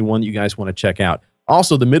it's definitely one that you guys want to check out.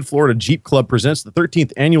 Also, the Mid-Florida Jeep Club presents the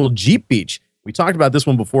 13th annual Jeep Beach. We talked about this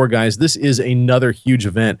one before, guys. This is another huge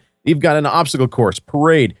event. You've got an obstacle course,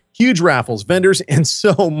 parade, huge raffles, vendors, and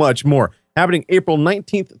so much more. Happening April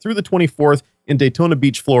 19th through the 24th in Daytona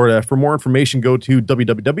Beach, Florida. For more information, go to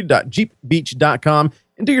www.jeepbeach.com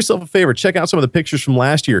and do yourself a favor. Check out some of the pictures from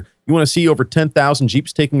last year. You want to see over 10,000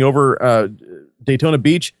 Jeeps taking over Daytona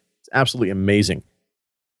Beach? It's absolutely amazing.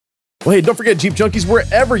 Well, hey, don't forget, Jeep Junkies,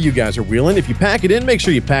 wherever you guys are wheeling, if you pack it in, make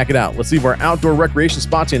sure you pack it out. Let's leave our outdoor recreation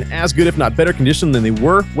spots in as good, if not better condition than they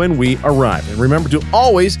were when we arrived. And remember to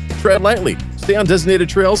always tread lightly, stay on designated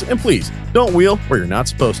trails, and please don't wheel where you're not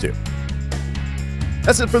supposed to.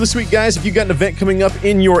 That's it for this week, guys. If you've got an event coming up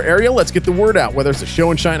in your area, let's get the word out. Whether it's a show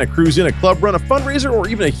and shine, a cruise in, a club run, a fundraiser, or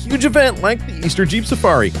even a huge event like the Easter Jeep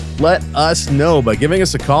Safari, let us know by giving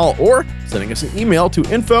us a call or sending us an email to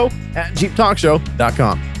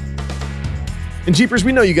info@jeeptalkshow.com. And Jeepers,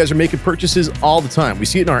 we know you guys are making purchases all the time. We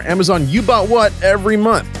see it in our Amazon You Bought What every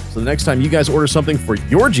month. So the next time you guys order something for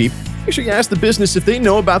your Jeep, make sure you ask the business if they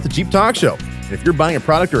know about the Jeep Talk Show. And if you're buying a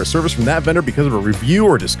product or a service from that vendor because of a review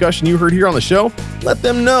or discussion you heard here on the show, let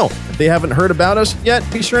them know. If they haven't heard about us yet,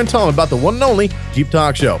 be sure and tell them about the one and only Jeep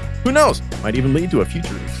Talk Show. Who knows? Might even lead to a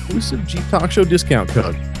future exclusive Jeep Talk Show discount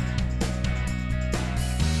code.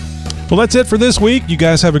 Well, that's it for this week. You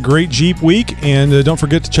guys have a great Jeep week, and don't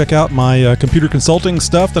forget to check out my computer consulting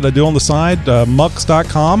stuff that I do on the side,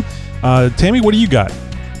 mux.com. Tammy, what do you got?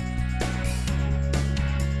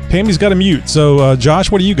 Tammy's got a mute. So,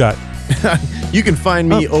 Josh, what do you got? You can find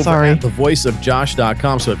me over at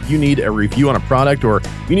thevoiceofjosh.com. So if you need a review on a product, or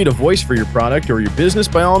you need a voice for your product or your business,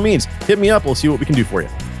 by all means, hit me up. We'll see what we can do for you.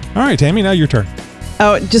 All right, Tammy, now your turn.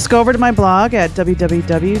 Oh, just go over to my blog at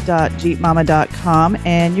www.jeepmama.com,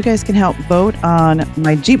 and you guys can help vote on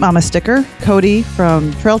my Jeep Mama sticker. Cody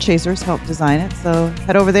from Trail Chasers helped design it, so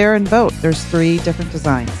head over there and vote. There's 3 different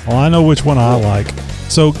designs. Well, I know which one I like.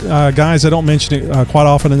 So, guys, I don't mention it quite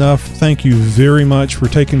often enough. Thank you very much for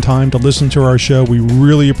taking time to listen to our show. We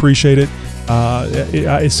really appreciate it.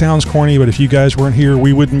 It sounds corny, but if you guys weren't here,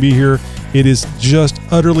 we wouldn't be here. It is just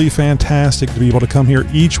utterly fantastic to be able to come here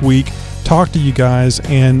each week, talk to you guys,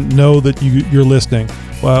 and know that you're listening.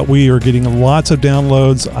 We are getting lots of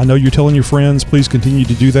downloads. I know you're telling your friends. Please continue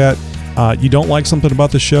to do that. You don't like something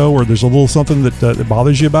about the show, or there's a little something that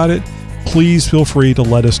bothers you about it, please feel free to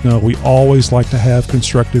let us know. We always like to have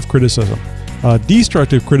constructive criticism.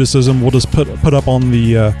 Destructive criticism we'll just put up on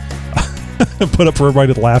the put up for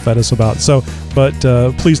everybody to laugh at us about. But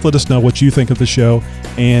please let us know what you think of the show,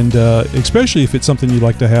 and especially if it's something you'd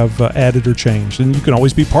like to have added or changed. And you can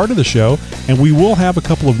always be part of the show, and we will have a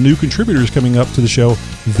couple of new contributors coming up to the show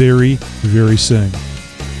very, very soon.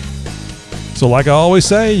 So like I always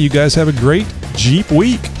say, you guys have a great Jeep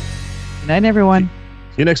week. Good night, everyone.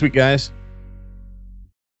 See you next week, guys.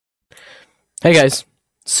 Hey, guys.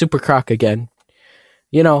 Super Croc again.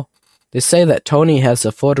 You know, they say that Tony has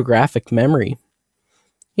a photographic memory.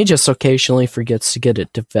 He just occasionally forgets to get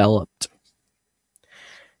it developed.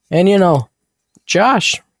 And you know,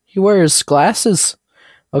 Josh, he wears glasses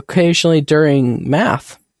occasionally during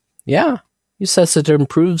math. Yeah, he says it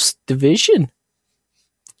improves division.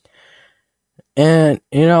 And,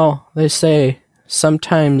 you know, they say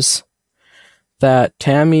sometimes that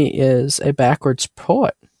Tammy is a backwards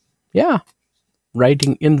poet. Yeah,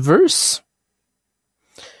 writing in verse.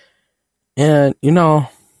 And, you know,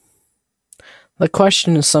 the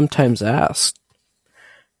question is sometimes asked,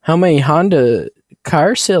 how many Honda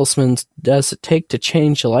car salesmen does it take to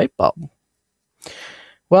change a light bulb?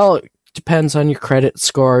 Well, it depends on your credit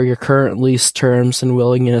score, your current lease terms, and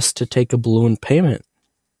willingness to take a balloon payment.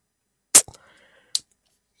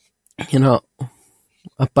 You know,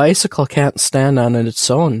 a bicycle can't stand on its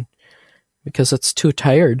own because it's too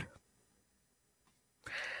tired.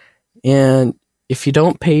 And if you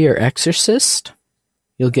don't pay your exorcist,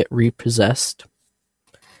 you'll get repossessed.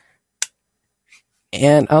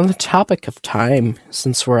 And on the topic of time,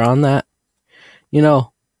 since we're on that, you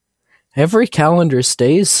know, every calendar's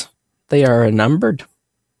days, they are numbered.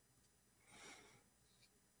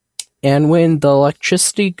 And when the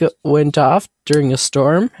electricity went off during a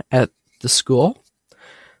storm at the school,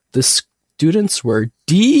 the students were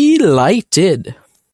delighted.